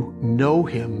you know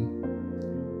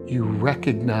him, you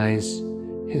recognize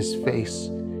his face.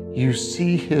 You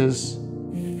see his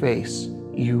face.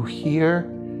 you hear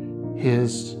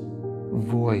his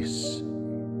voice.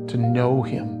 To know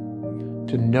him,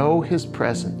 to know his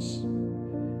presence,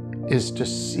 is to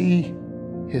see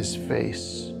his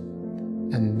face,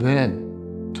 and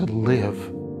then to live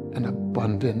an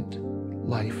abundant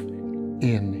life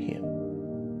in him.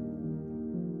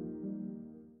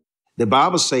 The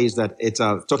Bible says that it's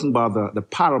talking about the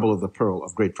parable of the pearl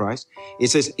of great price.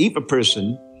 It says, if a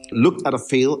person looked at a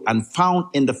field and found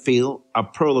in the field a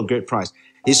pearl of great price,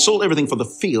 he sold everything for the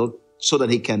field so that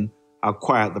he can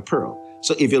acquire the pearl.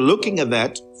 So if you're looking at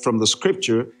that from the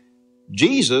scripture,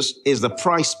 Jesus is the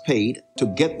price paid to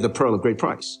get the pearl of great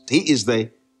price. He is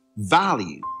the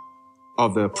value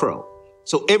of the pearl.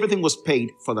 So everything was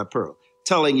paid for that pearl,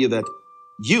 telling you that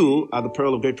you are the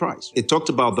pearl of great price. It talked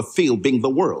about the field being the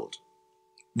world,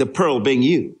 the pearl being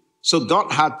you. So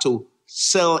God had to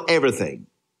sell everything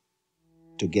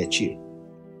to get you.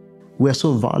 We're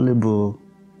so valuable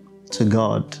to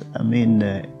God. I mean,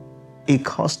 it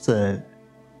cost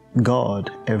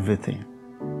God everything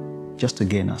just to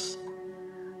gain us.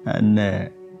 And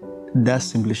that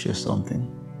simply shows something,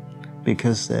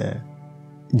 because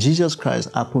Jesus Christ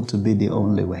happened to be the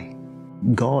only way.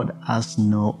 God has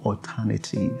no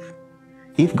alternative.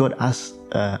 If God has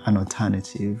an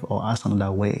alternative or has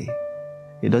another way,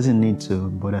 he doesn't need to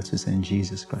bother to send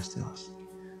Jesus Christ to us.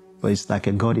 But it's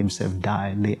like God himself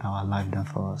died, lay our life down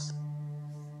for us,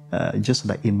 just so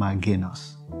that he might gain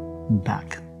us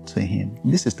back to him.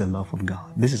 This is the love of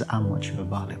God. This is how much you are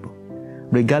valuable.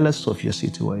 Regardless of your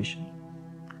situation,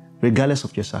 regardless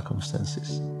of your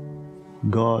circumstances,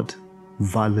 God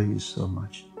values you so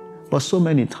much. But so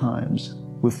many times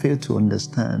we fail to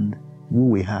understand who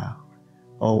we are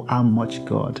or how much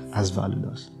God has valued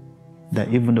us, that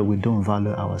even though we don't value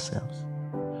ourselves.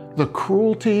 The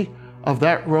cruelty of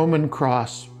that Roman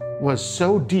cross was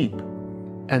so deep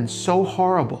and so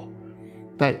horrible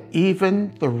that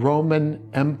even the Roman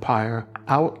Empire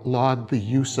outlawed the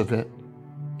use of it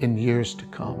in years to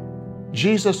come.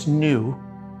 Jesus knew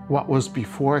what was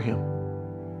before him.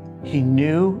 He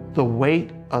knew the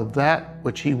weight of that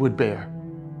which he would bear.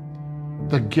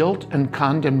 The guilt and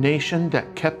condemnation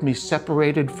that kept me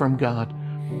separated from God,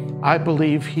 I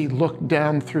believe he looked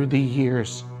down through the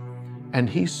years and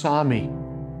he saw me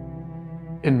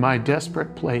in my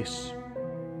desperate place.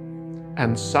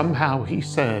 And somehow he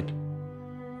said,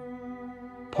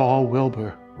 Paul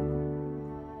Wilbur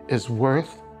is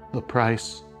worth the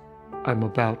price I'm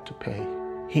about to pay.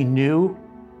 He knew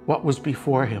what was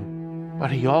before him,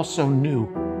 but he also knew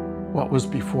what was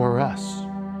before us.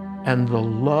 And the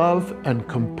love and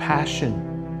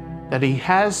compassion that he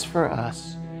has for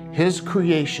us, his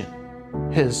creation,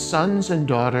 his sons and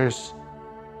daughters,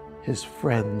 his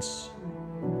friends,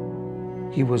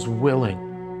 he was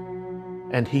willing,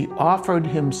 and he offered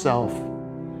himself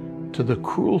to the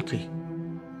cruelty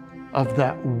of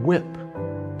that whip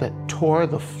that tore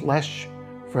the flesh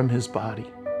from his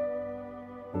body,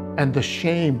 and the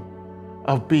shame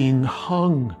of being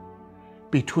hung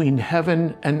between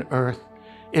heaven and earth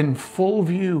in full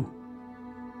view,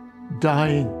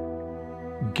 dying,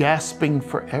 gasping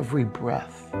for every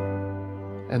breath.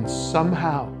 And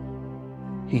somehow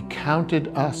he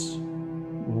counted us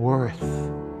worth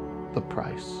the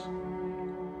price.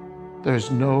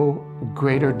 There's no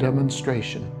greater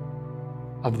demonstration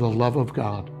of the love of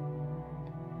God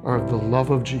or of the love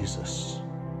of Jesus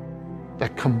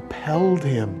that compelled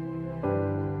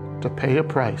him to pay a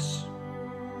price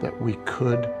that we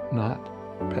could not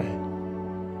pay.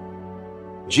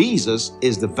 Jesus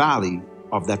is the value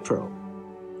of that pearl,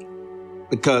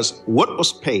 because what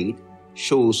was paid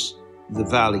shows the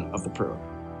value of the pearl.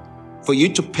 For you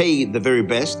to pay the very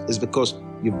best is because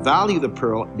you value the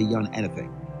pearl beyond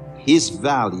anything. His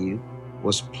value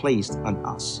was placed on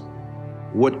us.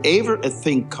 Whatever a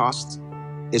thing costs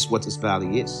is what its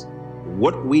value is.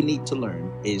 What we need to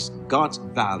learn is God's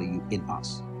value in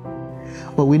us.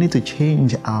 Well, we need to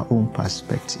change our own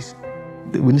perspective.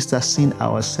 We need to start seeing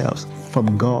ourselves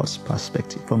from God's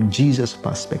perspective, from Jesus'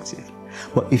 perspective.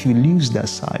 But if you lose that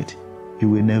side, you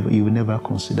will never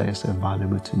consider yourself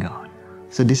valuable to God.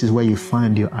 So this is where you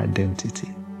find your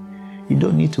identity. You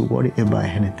don't need to worry about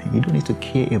anything. You don't need to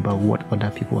care about what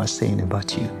other people are saying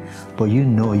about you. But you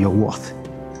know your worth.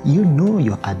 You know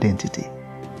your identity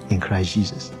in Christ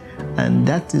Jesus. And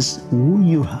that is who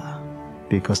you are,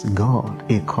 because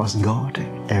it cost God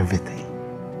everything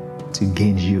to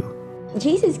gain you.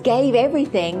 Jesus gave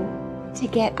everything to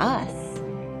get us.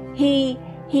 He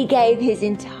gave his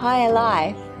entire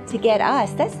life to get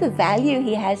us. That's the value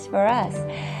he has for us.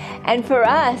 And for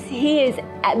us, he is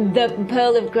the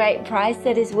pearl of great price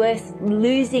that is worth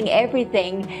losing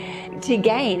everything to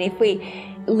gain. If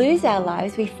lose our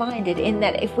lives, we find it in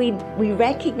that if we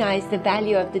recognize the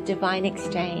value of the divine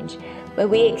exchange, where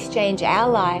we exchange our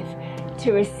life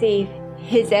to receive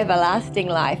his everlasting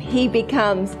life, he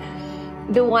becomes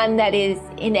the one that is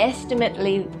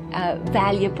inestimably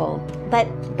valuable. But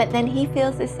then he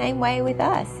feels the same way with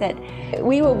us, that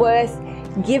we were worth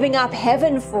giving up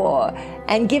heaven for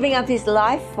and giving up his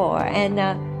life for. And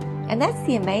that's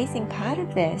the amazing part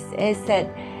of this, is that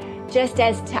just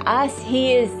as to us,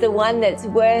 he is the one that's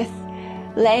worth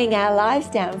laying our lives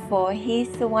down for, he's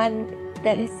the one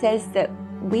that says that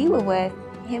we were worth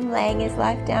him laying his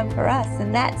life down for us.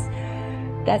 And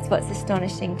that's what's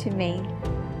astonishing to me.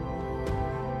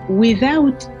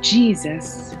 Without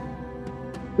Jesus,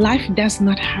 life does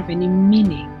not have any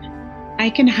meaning. I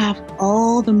can have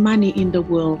all the money in the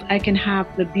world. I can have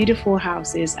the beautiful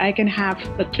houses. I can have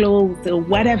the clothes or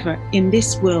whatever in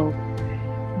this world.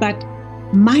 But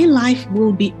my life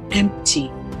will be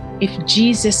empty if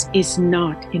Jesus is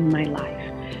not in my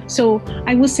life. So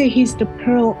I will say he's the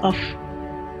pearl of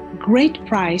great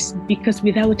price, because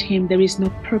without him, there is no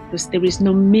purpose. There is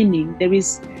no meaning. There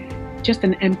is just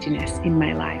an emptiness in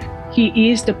my life.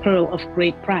 He is the pearl of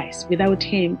great price. Without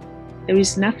him, there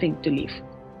is nothing to live.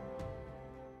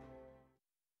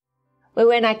 Where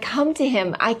when I come to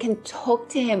him, I can talk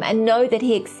to him and know that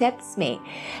he accepts me.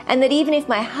 And that even if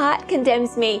my heart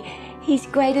condemns me, he's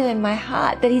greater than my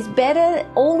heart. That he's better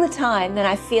all the time than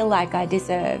I feel like I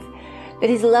deserve. That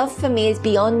his love for me is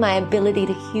beyond my ability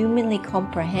to humanly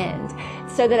comprehend.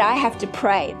 So that I have to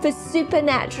pray for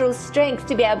supernatural strength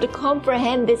to be able to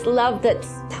comprehend this love that's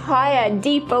higher,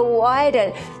 deeper,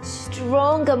 wider,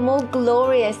 stronger, more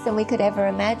glorious than we could ever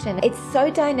imagine. It's so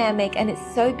dynamic and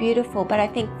it's so beautiful, but I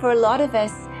think for a lot of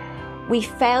us, we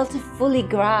fail to fully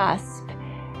grasp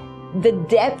the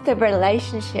depth of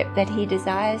relationship that he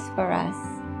desires for us.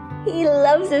 He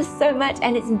loves us so much,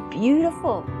 and it's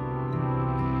beautiful.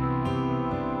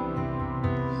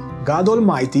 God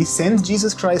Almighty sent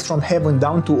Jesus Christ from heaven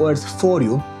down to earth for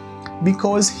you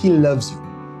because he loves you.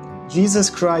 Jesus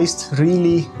Christ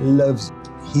really loves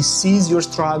you. He sees your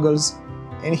struggles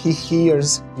and he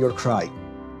hears your cry.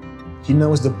 He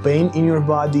knows the pain in your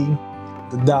body,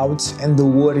 the doubts and the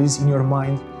worries in your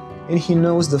mind, and he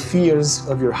knows the fears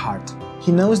of your heart.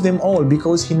 He knows them all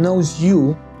because he knows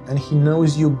you, and he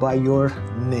knows you by your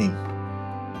name.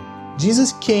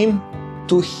 Jesus came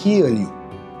to heal you,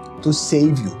 to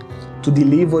save you, to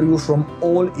deliver you from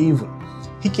all evil.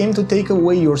 He came to take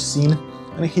away your sin,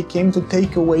 and he came to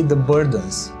take away the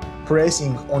burdens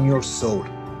pressing on your soul.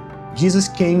 Jesus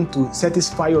came to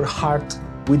satisfy your heart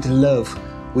with love,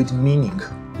 with meaning,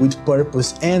 with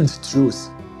purpose and truth.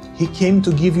 He came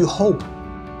to give you hope.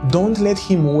 Don't let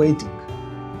him waiting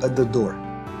at the door.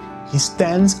 He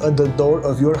stands at the door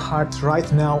of your heart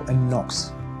right now and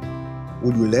knocks.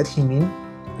 Will you let him in?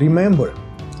 Remember,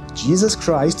 Jesus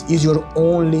Christ is your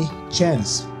only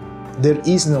chance. There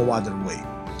is no other way.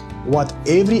 What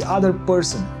every other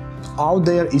person out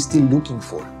there is still looking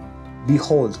for,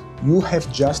 behold, you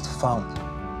have just found.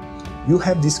 You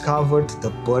have discovered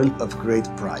the pearl of great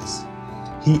price.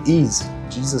 He is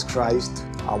Jesus Christ,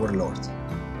 our Lord.